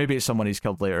 Or maybe it's someone he's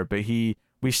killed later, but we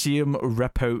see him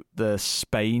rip out the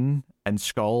spine and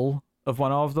skull of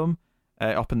one of them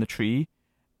up in the tree,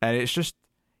 and it's just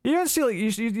you don't see like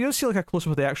you don't see like a close up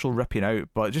of the actual ripping out,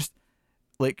 but just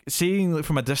like seeing like,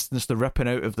 from a distance the ripping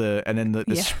out of and then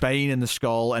the spine and the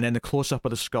skull, and then the close up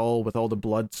of the skull with all the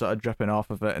blood sort of dripping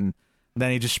off of it, and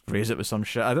then he just sprays it with some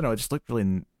shit. I don't know, it just looked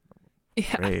really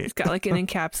great. It's got like an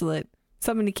encapsulate,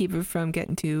 something to keep it from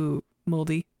getting too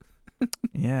moldy.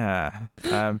 Yeah.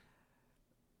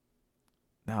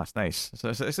 No, it's nice. So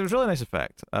it's a really nice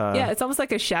effect. Yeah, it's almost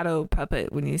like a shadow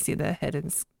puppet when you see the head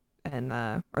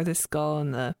and or the skull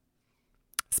and the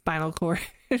spinal cord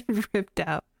ripped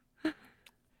out.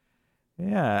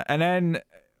 Yeah, and then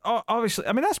obviously,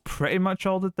 I mean that's pretty much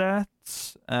all the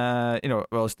deaths.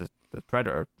 Well, it's the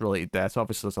Predator related deaths.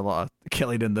 Obviously, there's a lot of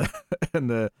killing in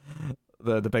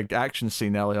the big action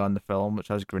scene early on in the film, which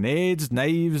has grenades,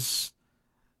 knives,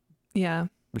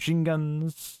 machine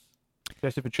guns.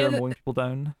 Jesse Ventura mowing people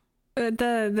down.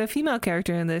 The female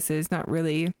character in this is not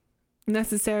really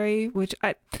necessary, which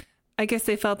I guess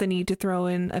they felt the need to throw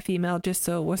in a female just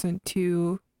so it wasn't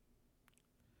too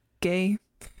gay.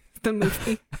 The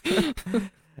movie.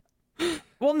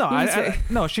 Well,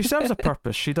 no, she serves a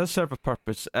purpose. She does serve a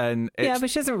purpose, and but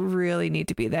she doesn't really need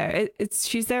to be there.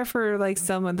 She's there for like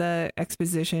some of the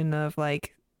exposition of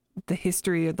like the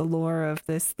history or the lore of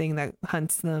this thing that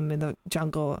hunts them in the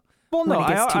jungle. Well, no,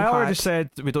 I already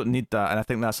said we don't need that, and I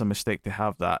think that's a mistake to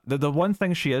have that. The one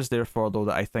thing she is there for, though,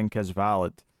 that I think is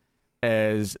valid,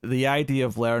 is the idea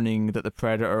of learning that the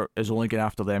Predator is only going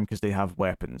after them because they have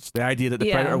weapons. The idea that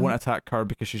the Predator won't attack her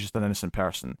because she's just an innocent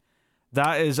person.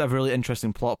 That is a really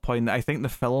interesting plot point that I think the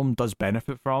film does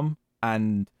benefit from,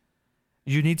 and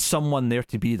you need someone there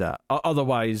to be that.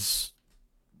 Otherwise,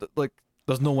 like,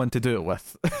 there's no one to do it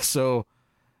with. So...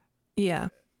 Yeah.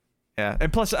 Yeah,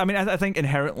 and plus, I mean, I think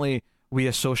inherently we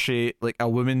associate like a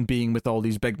woman being with all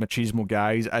these big machismo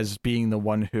guys as being the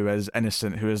one who is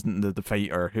innocent, who isn't the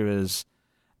fighter, who is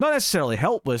not necessarily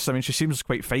helpless. I mean, she seems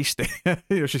quite feisty.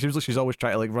 She seems like she's always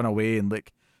trying to like run away and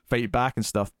like fight back and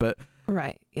stuff. But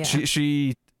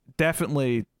she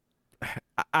definitely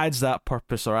adds that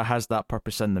purpose, or has that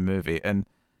purpose in the movie, and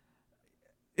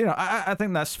I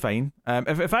think that's fine.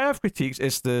 If I have critiques,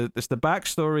 it's the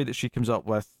backstory that she comes up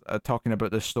with, talking about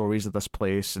the stories of this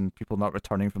place and people not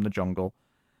returning from the jungle.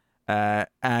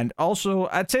 And also,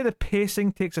 I'd say the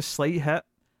pacing takes a slight hit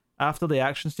after the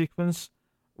action sequence,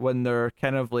 when they're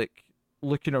kind of like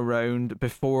looking around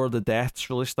before the deaths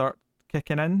really start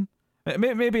kicking in.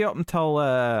 Maybe up until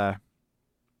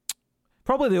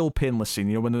probably the old painless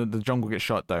scene, when the jungle gets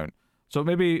shot down. So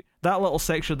maybe that little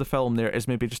section of the film there is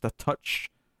maybe just a touch,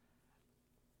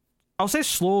 I'll say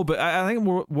slow, but I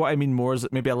think what I mean more is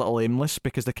that maybe a little aimless,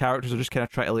 because the characters are just kind of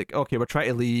trying to like, okay, we're trying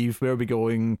to leave, where are we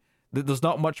going? There's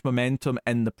not much momentum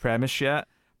in the premise yet,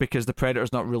 because the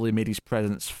Predator's not really made his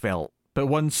presence felt. But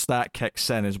once that kicks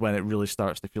in is when it really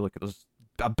starts to feel like there's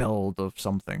a build of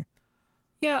something.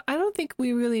 Yeah, I don't think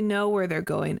we really know where they're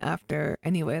going after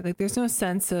anyway. Like, there's no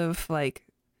sense of like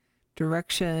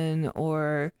direction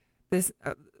or this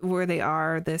where they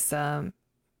are. This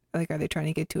like, are they trying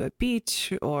to get to a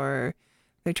beach, or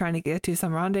they're trying to get to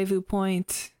some rendezvous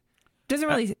point? Doesn't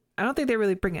really. I don't think they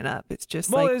really bring it up. It's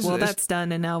just that's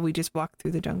done, and now we just walk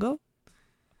through the jungle.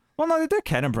 Well, no, they do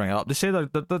kind of bring it up. They say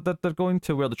they're going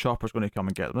to where the chopper's going to come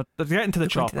and get them. They're getting to the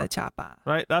chopper. To the chopper.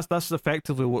 Right? That's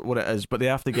effectively what it is. But they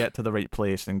have to get to the right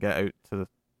place and get out to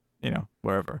the,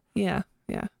 wherever. Yeah.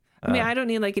 I mean, I don't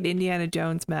need like an Indiana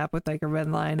Jones map with like a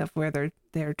red line of where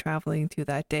they're traveling to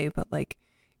that day, but like,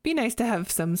 it'd be nice to have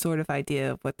some sort of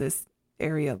idea of what this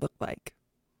area looked like,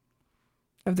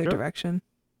 of their direction.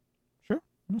 Sure,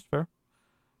 that's fair.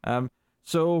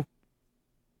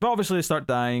 But obviously they start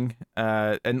dying,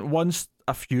 and once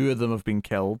a few of them have been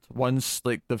killed, once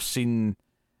like they've seen,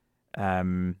 I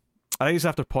think it's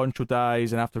after Poncho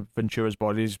dies and after Ventura's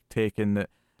body's taken,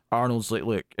 that Arnold's like,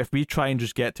 look, if we try and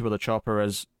just get to where the chopper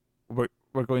is,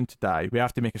 we're going to die. We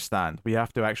have to make a stand. We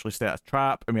have to actually set a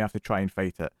trap, and we have to try and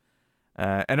fight it.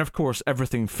 And of course,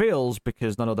 everything fails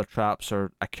because none of their traps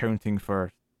are accounting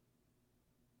for,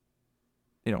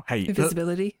 height.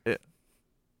 Invisibility.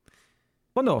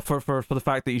 Well, no, for the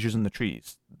fact that he's using the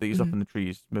trees, that he's up in the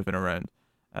trees, moving around.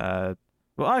 Well,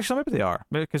 actually, maybe they are,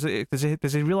 because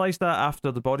does he realize that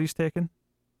after the body's taken?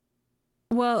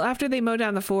 Well, after they mow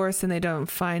down the forest and they don't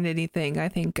find anything, I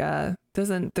think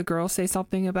doesn't the girl say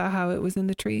something about how it was in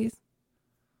the trees?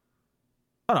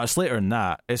 Oh no, it's later than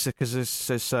that. It's because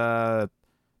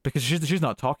because she's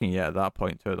not talking yet at that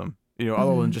point to them.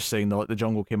 Other than just saying the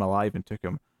jungle came alive and took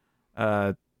him.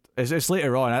 It's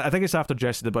later on. I think it's after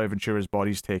Jesse the Venture's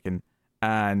body's taken,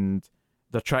 and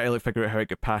they're trying to figure out how it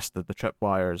got past the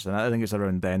tripwires. And I think it's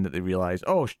around then that they realize,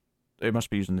 it must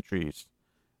be using the trees.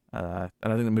 And I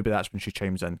think that maybe that's when she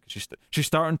chimes in. Cause she's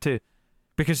starting to,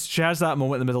 because she has that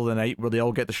moment in the middle of the night where they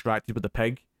all get distracted with the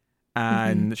pig,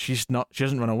 and she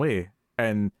doesn't run away,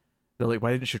 and they're like,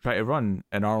 why didn't she try to run?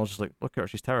 And Arnold's just like, look at her,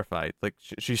 she's terrified. Like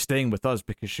she's staying with us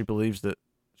because she believes that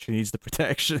she needs the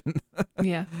protection.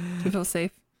 Yeah, to feel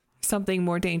safe. Something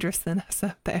more dangerous than us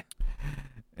out there.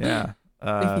 Yeah,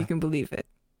 if you can believe it.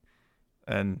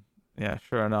 And yeah,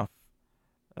 sure enough.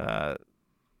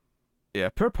 Yeah,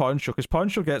 poor Poncho, because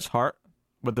Poncho gets hurt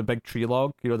with the big tree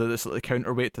log, that's like the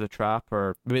counterweight to the trap,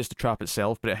 or maybe it's the trap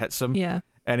itself, but it hits him. Yeah.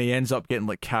 And he ends up getting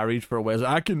carried for a while. He's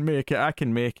like, I can make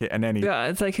it, and then yeah,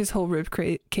 it's like his whole rib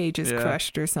cage is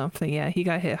crushed or something. Yeah, he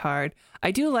got hit hard.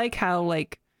 I do like how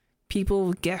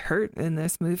people get hurt in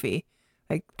this movie.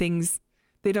 Things,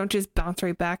 they don't just bounce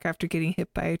right back after getting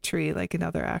hit by a tree like in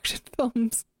other action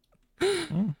films.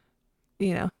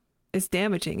 It's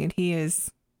damaging, and he is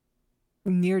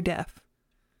near death.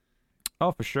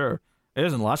 Oh, for sure. It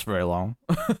doesn't last very long.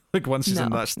 Once he's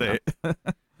in that state.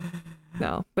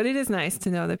 No, but it is nice to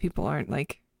know that people aren't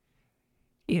only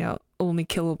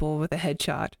killable with a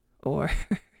headshot or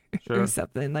or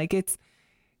something. It's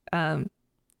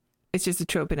just a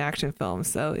trope in action films.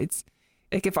 So it's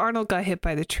if Arnold got hit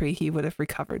by the tree, he would have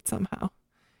recovered somehow,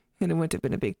 and it wouldn't have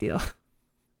been a big deal.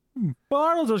 Well,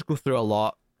 Arnold does go through a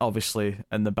lot, obviously,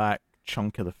 in the back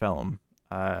chunk of the film.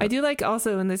 I do like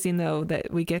also in the scene though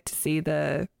that we get to see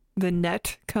the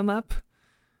net come up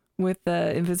with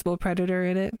the invisible predator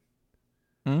in it.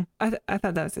 I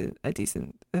thought that was a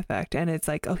decent effect, and it's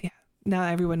like, oh yeah, now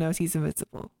everyone knows he's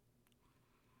invincible.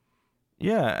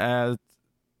 Yeah,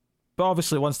 but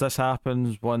obviously once this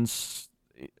happens, once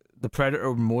the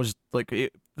predator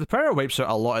the predator wipes out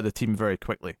a lot of the team very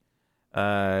quickly,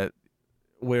 where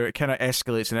it kind of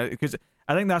escalates, and because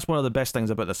I think that's one of the best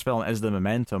things about this film is the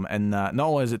momentum, and that not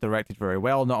only is it directed very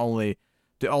well, not only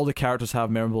do all the characters have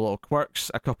memorable little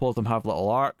quirks, a couple of them have little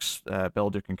arcs,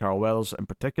 Bill Duke and Carl Weathers in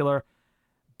particular,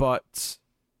 but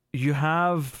you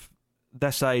have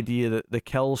this idea that the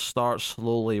kills start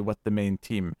slowly with the main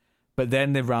team, but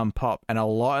then they ramp up, and a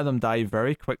lot of them die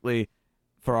very quickly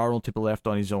for Arnold to be left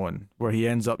on his own, where he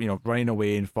ends up, running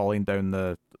away and falling down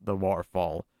the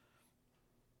waterfall.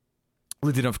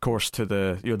 Leading, of course, to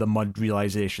the the mud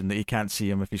realization that he can't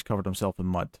see him if he's covered himself in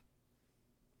mud.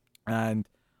 And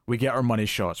we get our money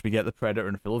shots. We get the Predator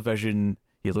in full vision.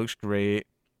 He looks great.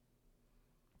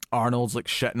 Arnold's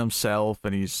shitting himself,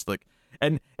 and he's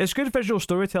and it's good visual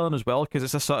storytelling as well, because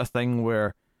it's this sort of thing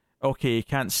where, okay, you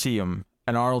can't see him,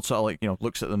 and Arnold sort of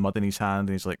looks at the mud in his hand,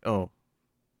 and he's like, oh,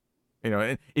 he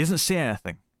doesn't say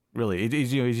anything really.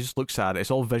 He just looks at it. It's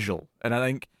all visual, and I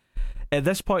think at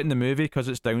this point in the movie, because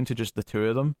it's down to just the two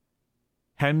of them,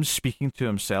 him speaking to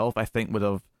himself, I think would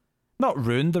have not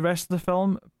ruined the rest of the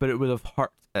film, but it would have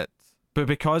hurt it. But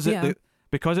because it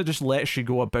just lets you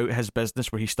go about his business,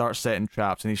 where he starts setting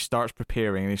traps and he starts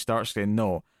preparing and he starts saying,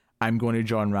 no, I'm going to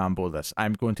John Rambo this.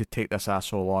 I'm going to take this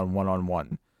asshole on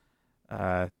one-on-one.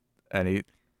 And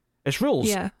it's rules.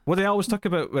 Yeah. What I always talk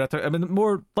about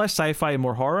when less sci-fi,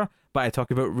 more horror, but I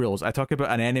talk about rules. I talk about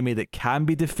an enemy that can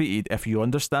be defeated if you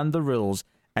understand the rules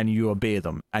and you obey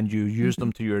them and you use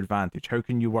them to your advantage. How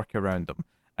can you work around them?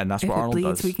 And that's what Arnold does. If it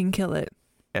bleeds, we can kill it.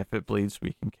 If it bleeds,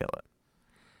 we can kill it.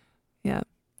 Yeah.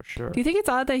 For sure. Do you think it's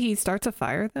odd that he starts a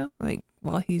fire, though?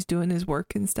 While he's doing his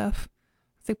work and stuff?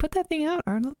 It's like, put that thing out,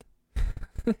 Arnold.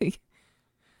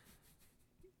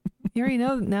 You already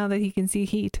know now that he can see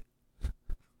heat.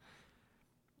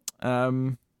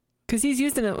 Because he's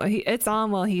using it. It's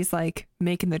on while he's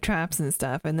making the traps and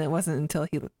stuff, and it wasn't until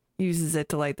he uses it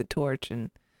to light the torch and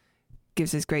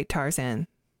gives his great Tarzan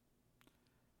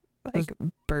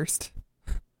burst.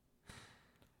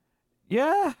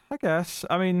 Yeah, I guess.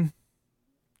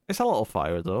 It's a little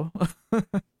fire though.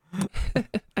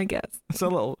 I guess it's a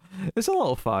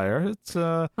little fire. It's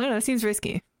I don't know. It seems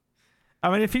risky.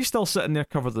 If he's still sitting there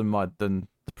covered in mud, then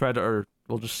the Predator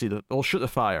will just will shoot the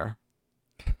fire,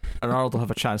 and Arnold will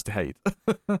have a chance to hide.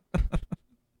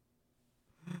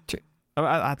 True.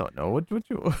 I don't know. Would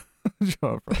you?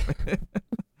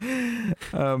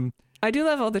 I do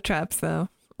love all the traps though.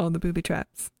 All the booby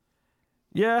traps.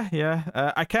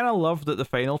 Yeah. I kind of love that the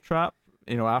final trap,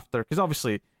 after, because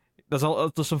obviously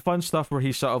there's some fun stuff where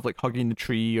he's sort of like hugging the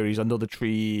tree or he's under the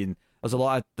tree, and there's a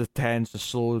lot of the tense, the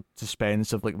slow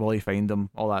suspense of like, will he find him,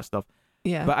 all that stuff.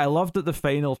 Yeah. But I love that the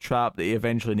final trap that he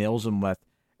eventually nails him with,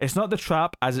 it's not the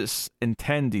trap as it's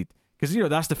intended. Because,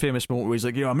 that's the famous moment where he's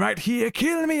like, I'm right here,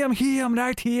 kill me, I'm here, I'm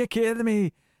right here, kill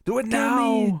me. Do it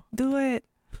now. Do it.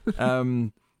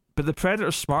 But the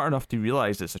Predator's smart enough to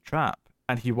realise it's a trap,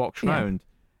 and he walks around.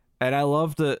 And I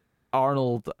love that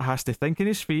Arnold has to think on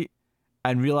his feet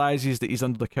and realises that he's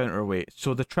under the counterweight.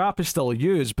 So the trap is still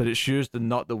used, but it's used in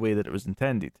not the way that it was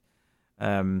intended.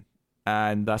 And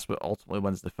that's what ultimately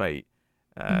wins the fight.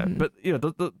 But,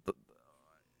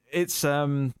 it's...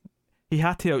 he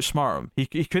had to outsmart him.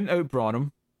 He couldn't outbrawn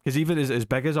him, because even as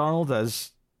big as Arnold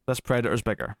is, this Predator's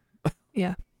bigger.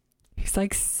 Yeah. He's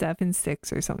like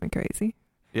 7'6" or something crazy.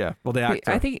 Yeah, well, the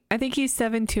actor. I think he's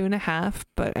 7'2.5",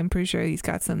 but I'm pretty sure he's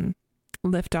got some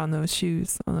lift on those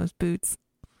shoes, on those boots.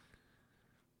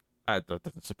 That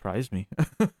doesn't surprise me.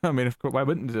 I mean, of course, why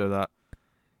wouldn't they do that?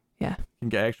 Yeah. You can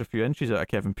get extra few inches out of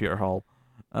Kevin Peter Hall.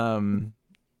 Who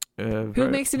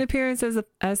makes an appearance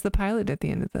as the pilot at the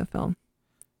end of the film.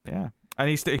 Yeah, and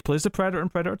he plays the Predator in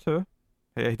Predator 2.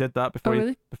 Yeah, he did that before.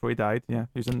 Really? Before he died. Yeah,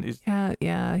 he's.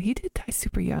 Yeah, he did die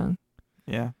super young.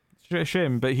 Yeah, it's a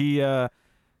shame, but he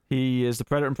is the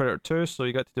Predator in Predator 2, so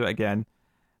you got to do it again,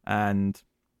 and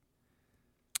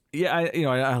yeah,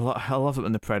 I love it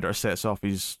when the Predator sets off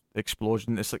his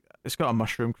explosion. It's like it's got a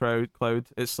mushroom cloud.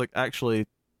 It's like actually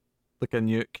like a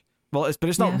nuke. Well,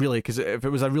 it's not really, because if it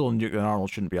was a real nuke, then Arnold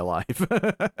shouldn't be alive.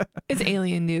 It's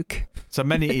alien nuke. It's a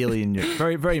mini alien nuke.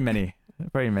 Very, very many.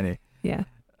 Very many. Yeah.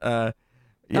 Yeah.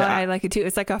 Oh, I like it too.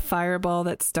 It's like a fireball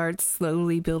that starts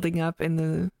slowly building up in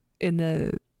the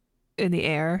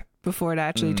air before it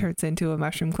actually turns into a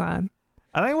mushroom cloud.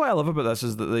 I think what I love about this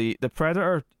is that the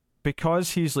Predator,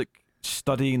 because he's like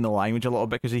studying the language a little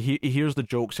bit, because he hears the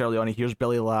jokes early on, he hears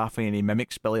Billy laughing, and he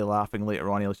mimics Billy laughing later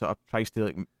on. He sort of tries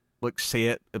to like say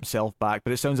it himself back,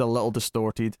 but it sounds a little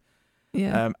distorted.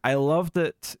 Yeah. I love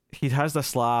that he has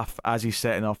this laugh as he's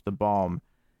setting off the bomb,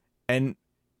 and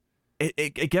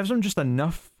it gives him just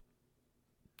enough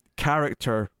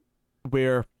character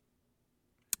where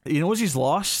he knows he's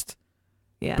lost,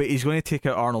 but he's going to take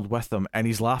out Arnold with him, and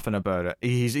he's laughing about it.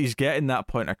 He's getting that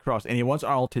point across, and he wants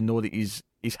Arnold to know that he's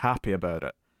happy about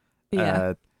it.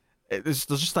 Yeah. There's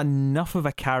just enough of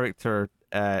a character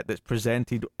that's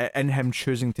presented in him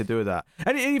choosing to do that.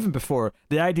 And even before,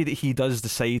 the idea that he does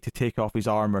decide to take off his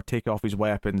armor, take off his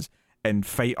weapons, and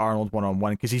fight Arnold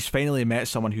one-on-one, because he's finally met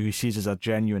someone who he sees as a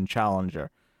genuine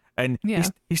challenger. And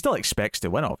he still expects to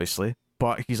win, obviously,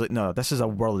 but he's like, no, this is a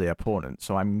worthy opponent,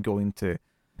 so I'm going to,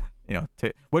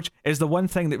 which is the one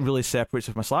thing that really separates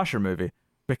it from a slasher movie,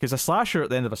 because a slasher at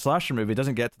the end of a slasher movie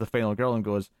doesn't get to the final girl and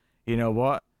goes, you know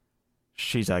what?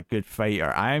 She's a good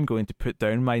fighter. I am going to put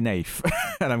down my knife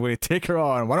and I'm going to take her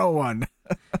on one-on-one.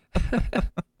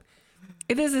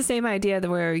 It is the same idea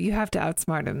where you have to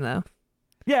outsmart him, though.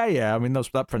 Yeah. I mean,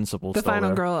 that principle. The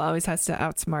final girl always has to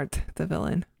outsmart the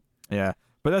villain. Yeah,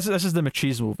 but this is the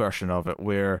machismo version of it,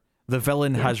 where the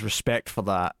villain has respect for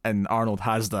that, and Arnold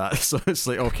has that. So it's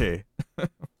like, okay,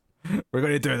 we're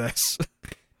going to do this.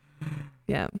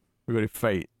 Yeah, we're going to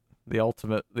fight the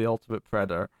ultimate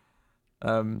predator.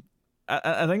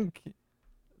 I think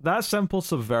that simple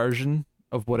subversion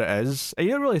of what it is, you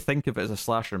don't really think of it as a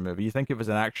slasher movie. You think of it as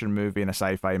an action movie and a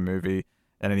sci-fi movie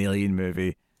and an alien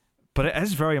movie, but it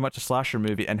is very much a slasher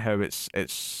movie in how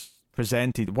it's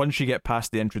presented. Once you get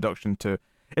past the introduction to,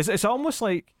 it's almost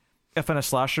like if in a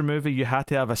slasher movie you had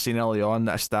to have a scene early on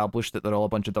that established that they're all a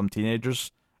bunch of dumb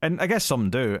teenagers, and I guess some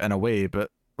do in a way,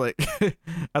 but like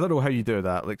I don't know how you do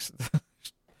that. Like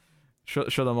show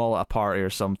them all at a party or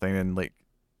something, and like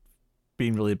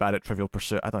being really bad at Trivial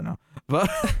Pursuit. I don't know, but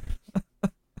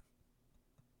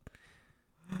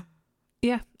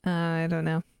yeah, I don't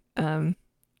know.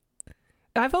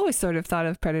 I've always sort of thought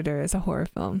of Predator as a horror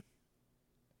film.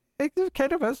 It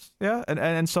kind of is, yeah, and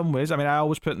in some ways. I mean, I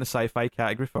always put it in the sci-fi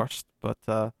category first, but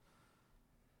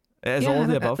it is all of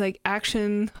the above. Like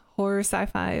action, horror,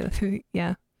 sci-fi.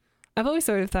 Yeah, I've always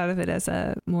sort of thought of it as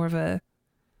more of a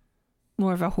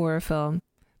horror film.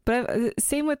 But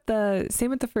same with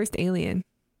the first Alien.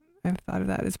 I've thought of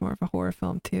that as more of a horror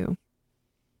film too,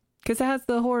 because it has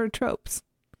the horror tropes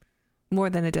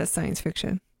more than it does science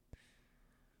fiction.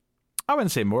 I wouldn't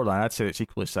say more than. I'd say it's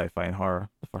equally sci-fi and horror.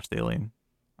 The first Alien.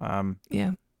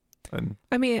 Yeah. And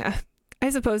I mean, I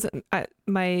suppose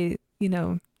my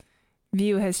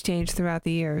view has changed throughout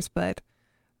the years, but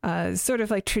sort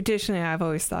of like traditionally, I've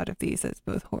always thought of these as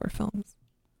both horror films.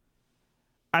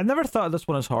 I never thought of this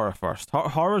one as horror first.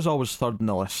 Horror's always third in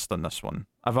the list on this one.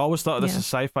 I've always thought of this as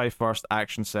sci-fi first,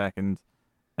 action second,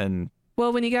 and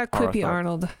well, when you got horror Quippy third.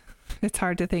 Arnold, it's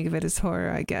hard to think of it as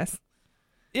horror, I guess.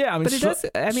 Yeah, I mean, But it does.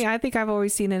 I mean, I think I've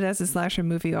always seen it as a slasher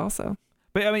movie, also.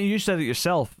 But I mean, you said it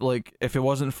yourself. Like, if it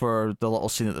wasn't for the little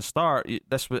scene at the start,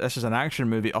 this is an action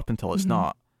movie up until it's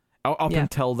not. Up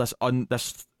until this, and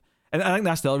I think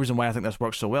that's the other reason why I think this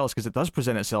works so well is because it does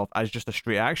present itself as just a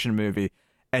straight action movie,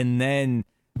 and then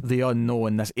the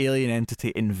unknown, this alien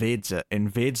entity, invades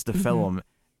the film,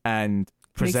 and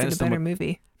presents Makes it a better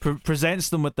movie. Presents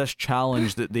them with this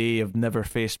challenge that they have never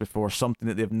faced before, something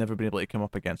that they've never been able to come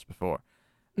up against before,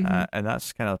 and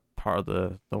that's kind of part of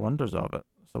the wonders of it.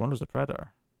 It's the wonders of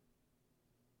Predator.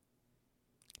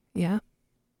 Yeah,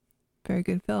 very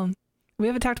good film. We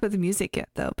haven't talked about the music yet,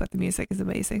 though, but the music is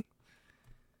amazing.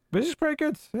 This is pretty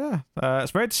good, yeah.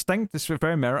 It's very distinct. It's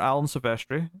very Alan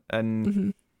Silvestri,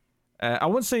 and I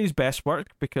wouldn't say his best work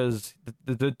because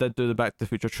the dude did do the Back to the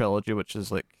Future trilogy, which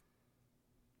is like,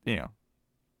 you know,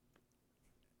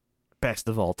 best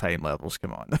of all time levels.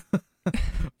 Come on,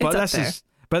 but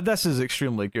this is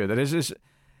extremely good. It is.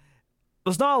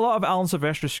 There's not a lot of Alan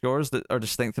Silvestri scores that are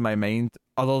distinct in my mind,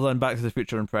 other than Back to the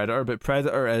Future and Predator. But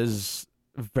Predator is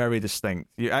very distinct.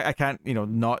 I can't,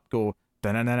 not go.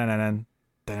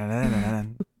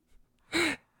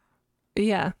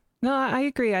 Yeah, no, I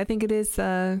agree. I think it is.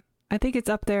 I think it's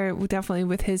up there, definitely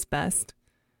with his best.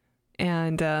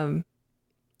 And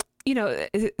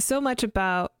so much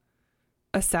about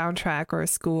a soundtrack or a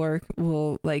score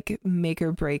will like make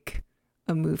or break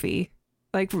a movie.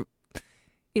 Like,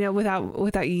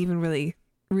 without you even really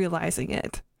realizing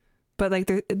it. But like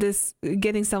this,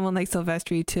 getting someone like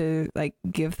Silvestri to like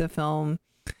give the film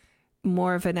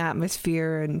more of an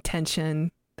atmosphere and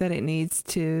tension that it needs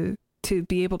to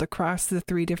be able to cross the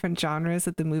three different genres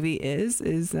that the movie is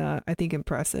I think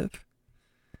impressive.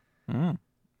 And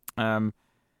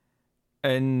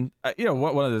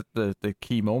one of the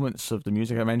key moments of the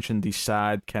music, I mentioned the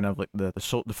sad kind of like the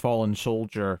fallen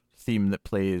soldier theme that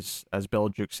plays as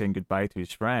Belgique saying goodbye to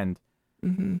his friend.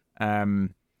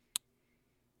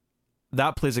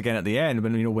 That plays again at the end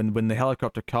when the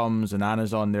helicopter comes and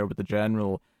Anna's on there with the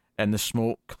general and the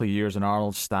smoke clears and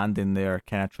Arnold's standing there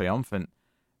kind of triumphant.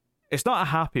 It's not a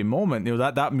happy moment.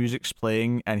 That music's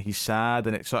playing and he's sad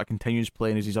and it sort of continues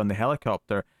playing as he's on the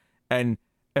helicopter. And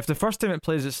if the first time it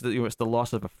plays it's the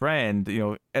loss of a friend,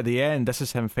 at the end this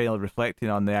is him finally reflecting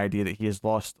on the idea that he has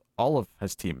lost all of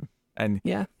his team. And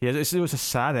it was a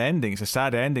sad ending. It's a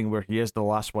sad ending where he is the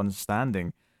last one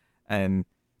standing. And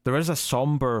there is a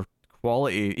somber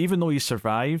quality, even though he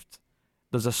survived,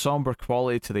 there's a somber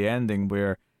quality to the ending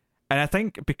where, and I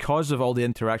think because of all the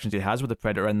interactions he has with the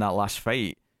Predator in that last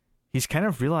fight, he's kind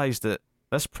of realized that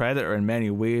this Predator in many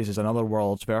ways is another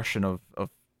world's version of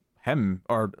him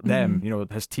or them,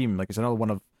 his team. Like it's another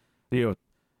one of, if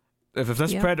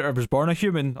this Predator was born a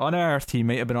human on Earth, he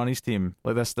might have been on his team.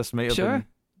 Like this might have been.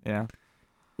 Yeah.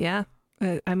 Yeah.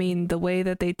 I mean, the way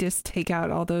that they just take out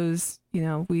all those,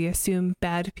 we assume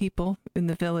bad people in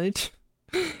the village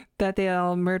that they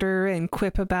all murder and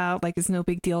quip about like it's no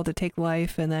big deal to take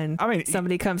life. And then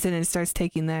somebody comes in and starts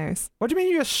taking theirs. What do you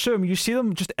mean you assume? You see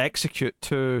them just execute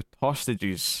 2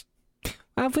 hostages.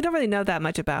 We don't really know that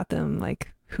much about them,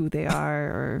 like who they are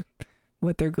or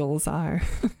what their goals are.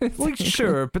 Like,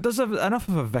 sure, but there's enough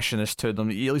of a viciousness to them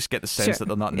that you at least get the sense that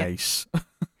they're not nice.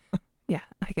 Yeah,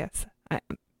 I guess.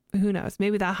 Who knows?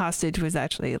 Maybe that hostage was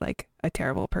actually like a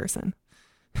terrible person.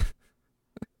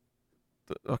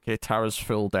 Okay, Tara's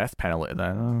full death penalty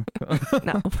then.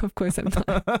 No, of course I'm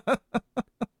not.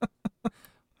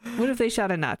 What if they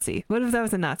shot a Nazi? What if that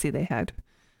was a Nazi they had?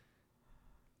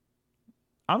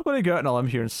 I'm going to go out on a limb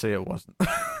here and say it wasn't.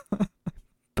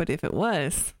 But if it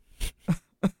was,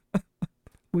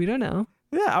 we don't know.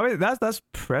 Yeah, I mean that's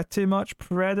pretty much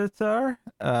Predator.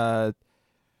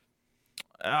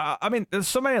 I mean, there's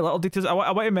so many little details. I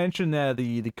want to mention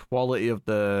the quality of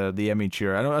the image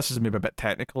here. I know this is maybe a bit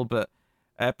technical, but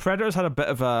Predator's had a bit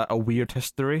of a weird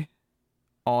history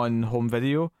on home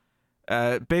video.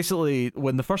 Basically,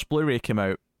 when the first Blu-ray came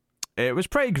out, it was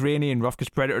pretty grainy and rough because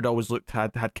Predator had always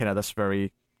had kind of this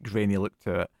very grainy look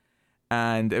to it,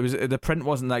 and the print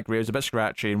wasn't that great. It was a bit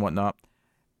scratchy and whatnot.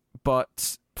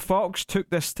 But Fox took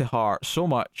this to heart so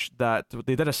much that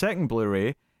they did a second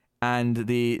Blu-ray. And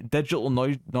the digital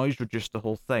noise reduced the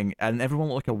whole thing, and everyone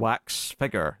looked like a wax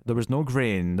figure. There was no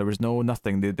grain, there was no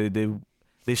nothing.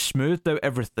 They smoothed out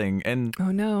everything, and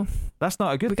oh no, that's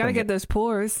not a good thing. We gotta get those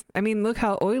pores. I mean, look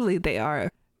how oily they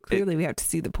are. Clearly, we have to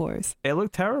see the pores. It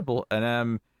looked terrible,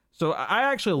 and so I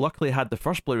actually luckily had the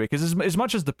first Blu-ray because as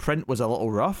much as the print was a little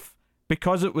rough,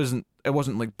 because it wasn't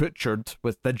like butchered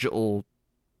with digital,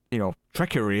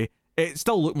 trickery. It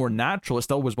still looked more natural. It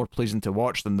still was more pleasing to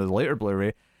watch than the later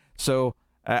Blu-ray. So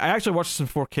I actually watched this in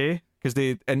 4K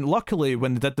and luckily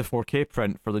when they did the 4K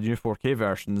print for the new 4K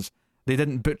versions, they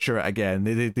didn't butcher it again.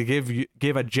 They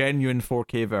gave a genuine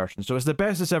 4K version. So it's the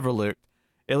best it's ever looked.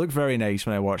 It looked very nice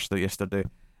when I watched it yesterday.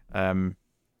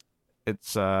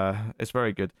 It's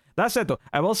very good. That said though,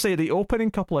 I will say the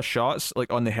opening couple of shots,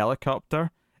 like on the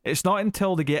helicopter, it's not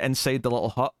until they get inside the little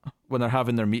hut when they're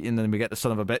having their meeting and we get the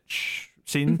son of a bitch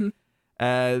scene,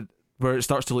 where it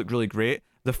starts to look really great.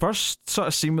 The first sort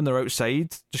of scene when they're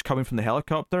outside, just coming from the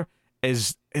helicopter,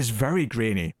 is very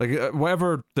grainy. Like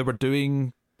whatever they were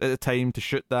doing at the time to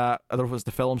shoot that, I don't know if it was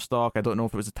the film stock, I don't know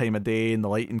if it was the time of day and the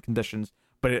lighting conditions,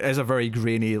 but it is a very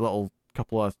grainy little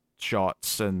couple of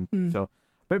shots, and so,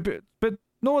 but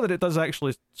know that it does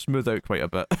actually smooth out quite a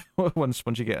bit once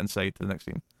you get inside the next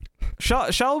scene.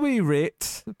 Shall we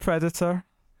rate Predator?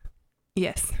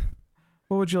 Yes.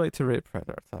 What would you like to rate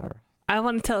Predator, Tara? I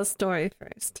want to tell a story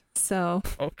first. So,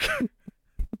 okay.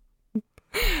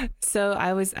 So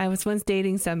I was once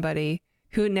dating somebody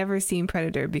who had never seen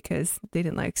Predator because they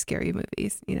didn't like scary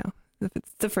movies.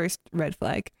 It's the first red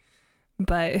flag.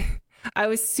 But I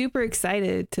was super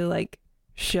excited to like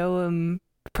show him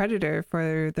Predator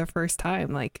for the first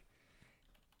time. Like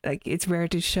it's rare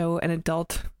to show an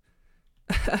adult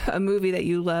a movie that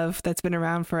you love that's been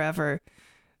around forever.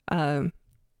 And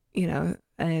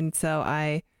so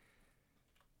I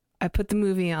put the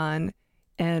movie on,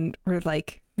 and we're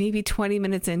like maybe 20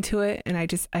 minutes into it, and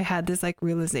I had this like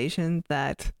realization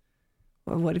that,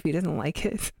 well, what if he doesn't like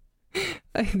it?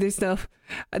 Like, there's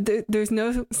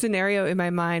no scenario in my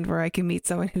mind where I can meet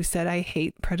someone who said I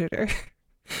hate Predator.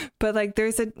 But like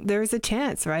there's a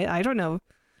chance, right? I don't know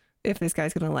if this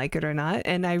guy's gonna like it or not,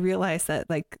 and I realized that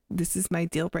like this is my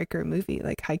deal breaker movie.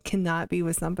 Like I cannot be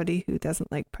with somebody who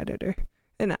doesn't like Predator,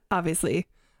 and obviously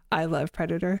I love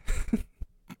Predator.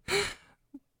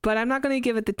 But I'm not going to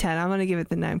give it the 10. I'm going to give it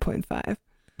the 9.5.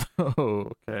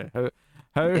 Oh, okay.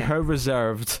 How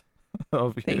reserved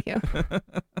of you. Thank you.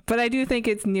 But I do think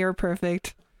it's near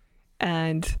perfect,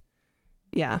 and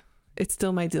yeah, it's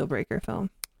still my deal breaker film.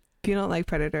 If you don't like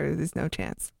Predator, there's no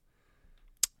chance.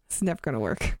 It's never going to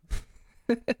work.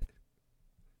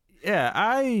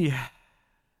 Yeah,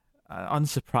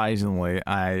 unsurprisingly,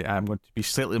 I am going to be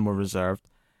slightly more reserved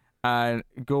and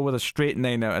go with a straight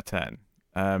 9 out of 10.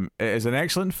 It is an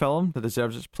excellent film that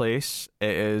deserves its place.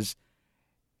 It is.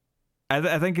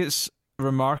 I think it's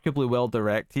remarkably well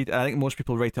directed. I think most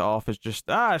people write it off as it's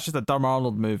just a dumb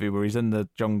Arnold movie where he's in the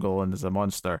jungle and there's a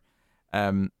monster.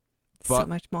 So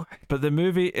much more. But the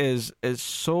movie is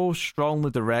so strongly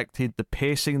directed. The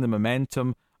pacing, the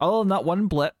momentum. Other than that one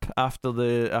blip after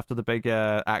the big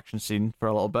action scene for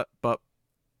a little bit, but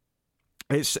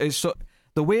it's so.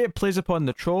 The way it plays upon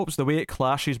the tropes, the way it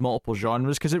clashes multiple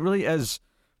genres, because it really is.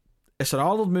 It's an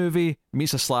Arnold movie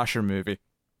meets a slasher movie.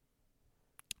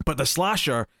 But the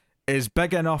slasher is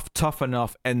big enough, tough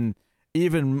enough, and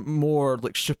even more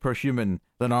like superhuman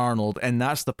than Arnold, and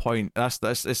that's the point.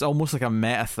 It's almost like a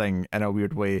meta thing in a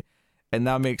weird way, and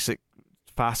that makes it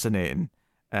fascinating.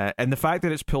 And the fact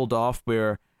that it's pulled off,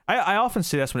 where I often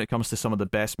say this when it comes to some of the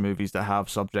best movies that have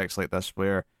subjects like this,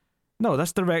 where no,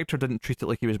 this director didn't treat it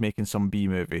like he was making some B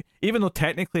movie. Even though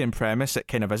technically in premise it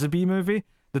kind of is a B movie,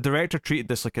 the director treated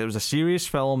this like it was a serious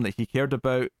film that he cared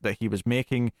about, that he was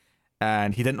making,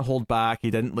 and he didn't hold back. He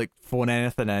didn't like phone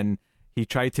anything in. He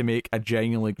tried to make a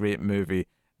genuinely great movie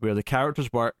where the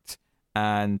characters worked,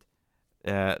 and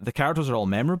the characters are all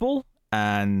memorable,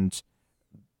 and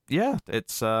yeah,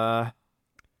 it's I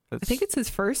think it's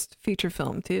his first feature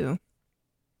film too,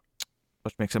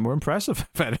 which makes it more impressive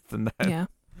if anything. Yeah.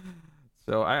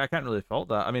 So I can't really fault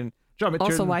that. I mean, John McTiernan.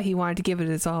 Also, why he wanted to give it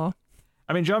his all.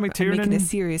 I mean, John McTiernan making a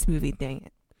serious movie. Dang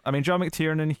it. I mean, John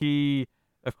McTiernan. He,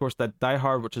 of course, did Die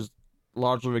Hard, which is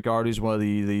largely regarded as one of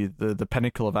the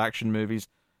pinnacle of action movies.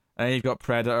 And then you've got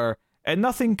Predator, and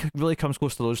nothing really comes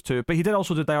close to those two. But he did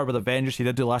also do Die Hard with a Vengeance. He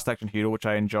did do Last Action Hero, which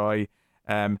I enjoy.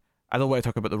 I don't want to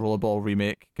talk about the Rollerball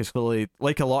remake because clearly,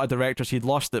 like a lot of directors, he'd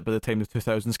lost it by the time the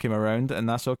 2000s came around, and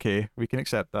that's okay. We can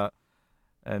accept that.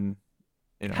 And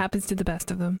happens to the best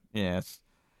of them. Yes.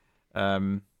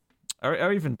 Or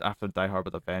even after Die Hard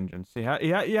with a Vengeance, he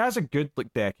has a good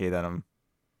like decade in him,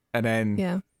 and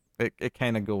then it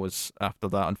kind of goes after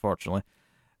that, unfortunately.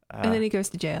 And then he goes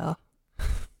to jail.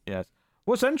 Yes.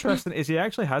 What's interesting is he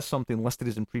actually has something listed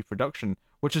as in pre-production,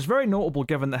 which is very notable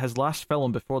given that his last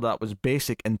film before that was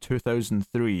Basic in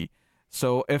 2003.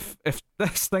 So if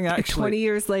this thing actually 20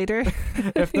 years later,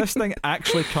 if this thing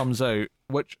actually comes out,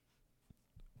 which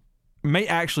might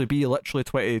actually be literally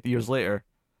 20 years later.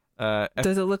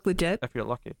 Does it look legit? If you're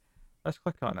lucky. Let's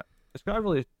click on it. It's got a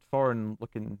really foreign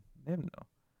looking name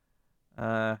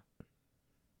though.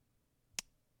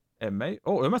 It might.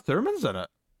 Oh, Uma Thurman's in it.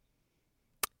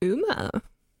 Uma.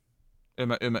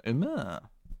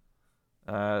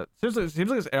 Seems like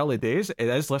it's early days. It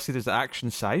is listed as action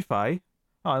sci-fi.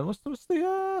 Oh, what's the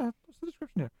description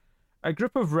here? A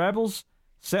group of rebels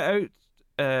set out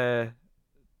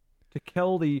to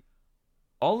kill the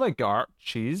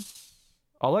oligarchs. Is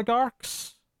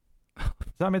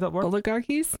that made up word?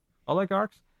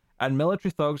 Oligarchs and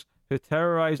military thugs who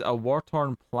terrorize a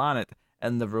war-torn planet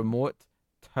in the remote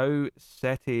Tau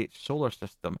Ceti solar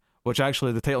system. Which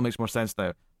actually, the title makes more sense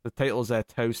now. The title is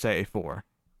Tau Ceti 4.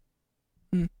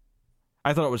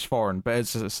 I thought it was foreign, but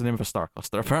it's the name of a star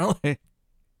cluster, apparently.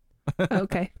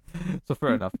 Okay. So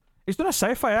fair enough. He's doing a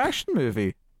sci-fi action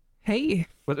movie. Hey.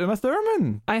 With Uma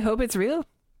Thurman. I hope it's real.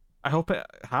 I hope it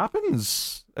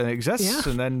happens and exists,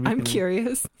 and then I'm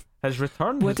curious. His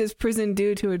return. What does prison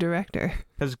do to a director?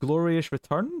 His glorious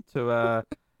return to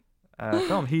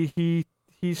film.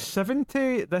 He's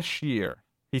 70 this year.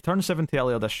 He turned 70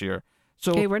 earlier this year.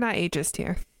 So hey, we're not ageist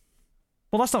here.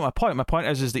 Well, that's not my point. My point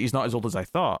is that he's not as old as I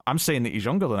thought. I'm saying that he's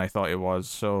younger than I thought he was.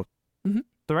 So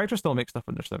directors still make stuff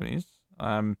in their 70s.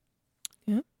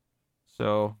 Yeah.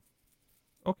 So,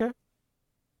 okay.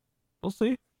 We'll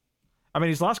see. I mean,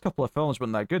 his last couple of films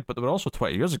weren't that good, but they were also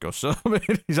 20 years ago. So, I mean,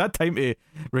 he's had time to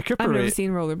recuperate. I've never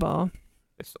seen Rollerball.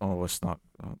 It's not.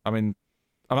 I mean,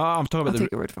 I'm talking about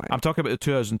take your word for it. I'm talking about the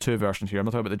 2002 version here. I'm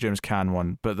not talking about the James Caan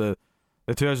one, but the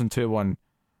 2002 one.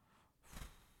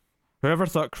 Whoever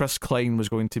thought Chris Klein was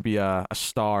going to be a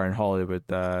star in Hollywood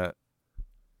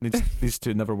needs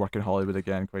to never work in Hollywood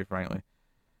again, quite frankly.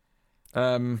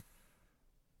 All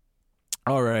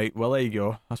right, well, there you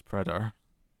go. That's Predator.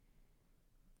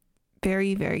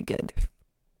 Very, very good.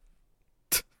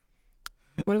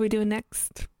 What are we doing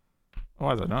next? Oh,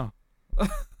 I don't know.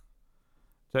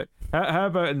 So, how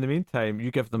about in the meantime, you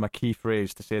give them a key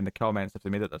phrase to say in the comments if they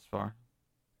made it this far?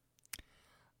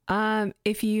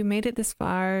 If you made it this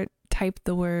far, type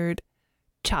the word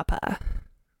choppa.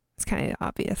 It's kind of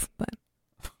obvious, but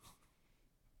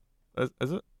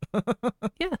is it?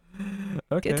 Yeah.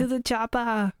 Okay. Get to the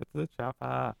choppa. Get to the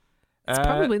choppa. It's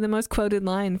probably the most quoted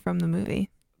line from the movie.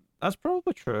 That's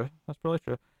probably true.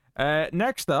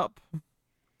 Next up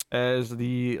is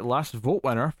the last vote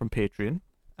winner from Patreon,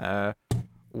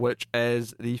 which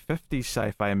is the 50s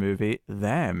sci-fi movie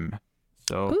Them.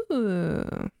 So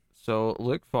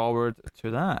look forward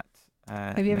to that.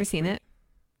 Have you ever seen it?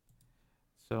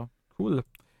 So cool.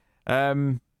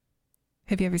 Have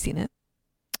you ever seen it?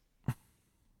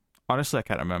 Honestly, I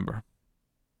can't remember.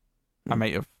 I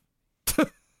might have.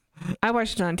 I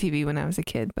watched it on TV when I was a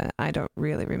kid, but I don't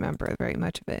really remember very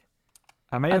much of it.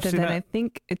 I may have seen it. I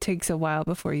think it takes a while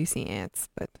before you see ants,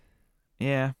 but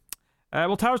yeah.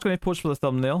 Well, Tara's going to post for the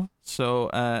thumbnail,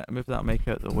 so move that mic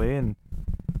out of the way, and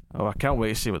I can't wait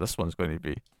to see what this one's going to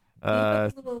be.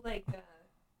 Little the thing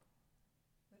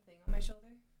on my shoulder.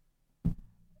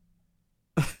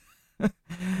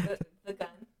 the gun.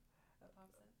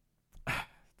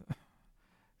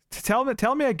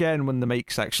 Tell me again when the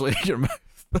mic's actually in your mouth.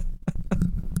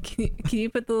 Can you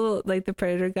put the little, the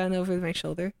Predator gun over my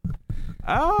shoulder?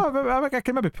 Oh, I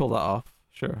can maybe pull that off.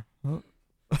 Sure.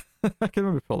 I can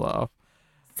maybe pull that off.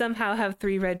 Somehow have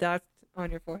 3 red dots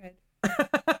on your forehead.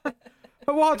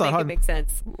 What the Make it make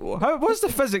sense. What's the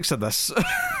physics of this?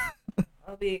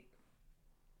 I'll be.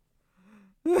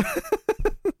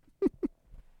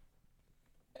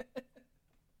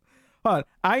 Hold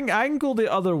on. Angle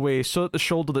the other way so that the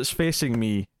shoulder that's facing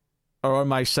me or on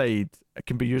my side it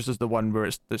can be used as the one where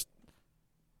it's this.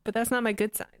 But that's not my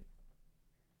good side.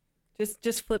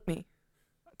 Just flip me.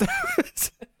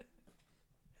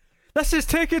 This is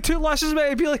taking too long. This is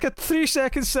meant to be like a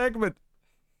 3-second segment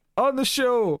on the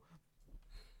show.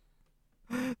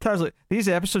 Tara's like, these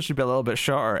episodes should be a little bit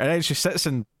shorter, and then she sits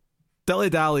and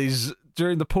dilly-dallies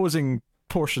during the posing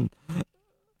portion.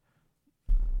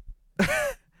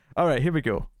 All right, here we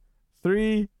go.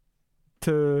 3,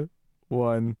 2,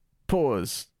 1,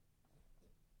 pause.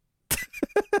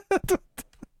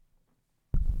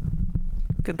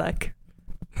 Good luck.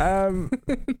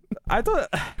 I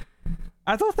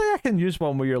don't think I can use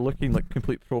one where you're looking like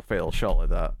complete profile shot like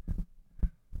that.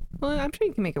 Well, I'm sure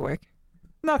you can make it work.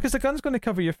 No, because the gun's going to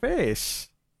cover your face.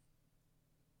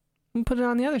 And put it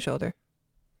on the other shoulder.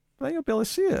 Then you'll be able to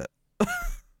see it.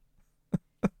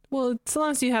 Well, so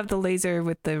long as you have the laser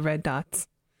with the red dots.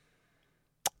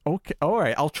 Okay, all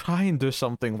right. I'll try and do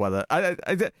something with it. I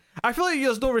feel like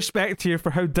there's no respect here for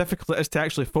how difficult it is to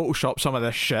actually Photoshop some of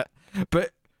this shit.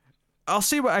 But I'll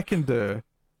see what I can do.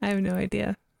 I have no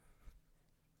idea.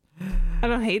 I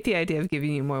don't hate the idea of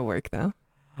giving you more work, though.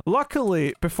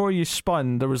 Luckily, before you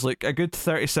spun, there was like a good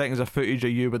 30 seconds of footage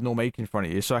of you with no mic in front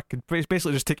of you, so I could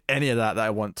basically just take any of that I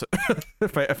want to,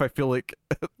 if I feel like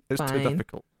it's too Fine.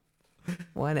 difficult.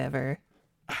 Whatever.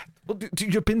 Well,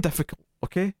 you're being difficult,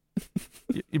 okay?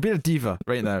 You're being a diva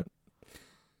right now.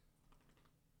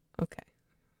 Okay.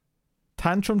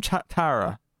 Tantrum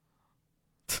Tara.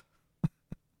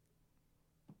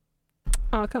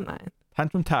 Oh, come on.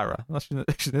 Tantrum Tara. That's your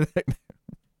nickname.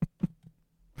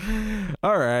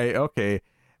 All right, okay.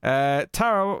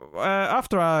 Tara,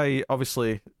 after I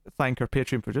obviously thank our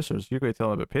Patreon producers, you're going to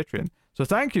tell them about Patreon. So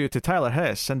thank you to Tyler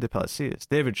Hess, Cindy Palacios,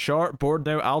 David Short, Board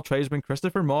Now, Al Treisman,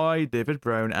 Christopher Moy, David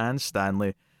Brown, and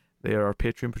Stanley. They are our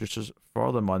Patreon producers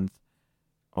for the month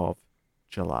of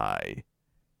July.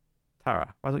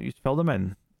 Tara, why don't you fill them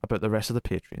in about the rest of the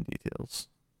Patreon details?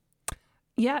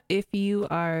 Yeah, if you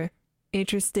are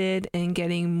interested in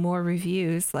getting more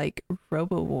reviews like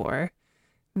RoboWar,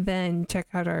 then check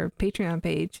out our Patreon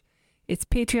page. It's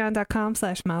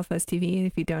patreon.com/MouthFuzzTV, and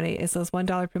if you donate as low as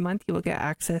 $1 per month, you will get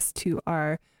access to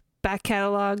our back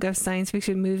catalog of science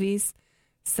fiction movies.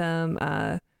 Some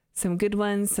good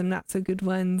ones, some not so good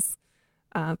ones,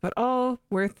 but all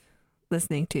worth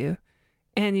listening to.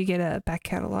 And you get a back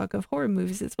catalog of horror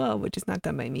movies as well, which is not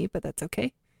done by me, but that's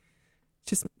okay.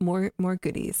 Just more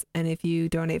goodies. And if you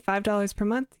donate $5 per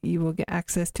month, you will get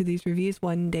access to these reviews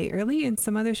one day early, and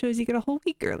some other shows you get a whole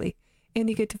week early, and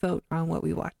you get to vote on what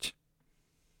we watch.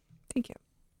 Thank you.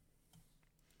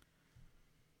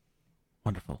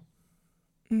 Wonderful.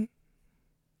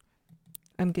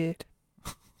 I'm good.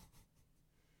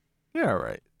 You're all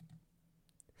right.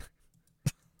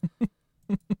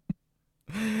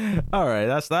 All right,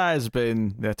 that has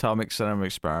been the Atomic Cinema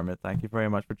Experiment. Thank you very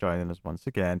much for joining us once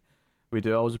again. We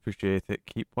do always appreciate it.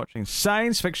 Keep watching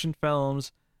science fiction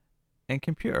films in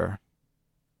computer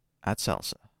at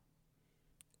Salsa.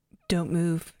 Don't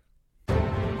move.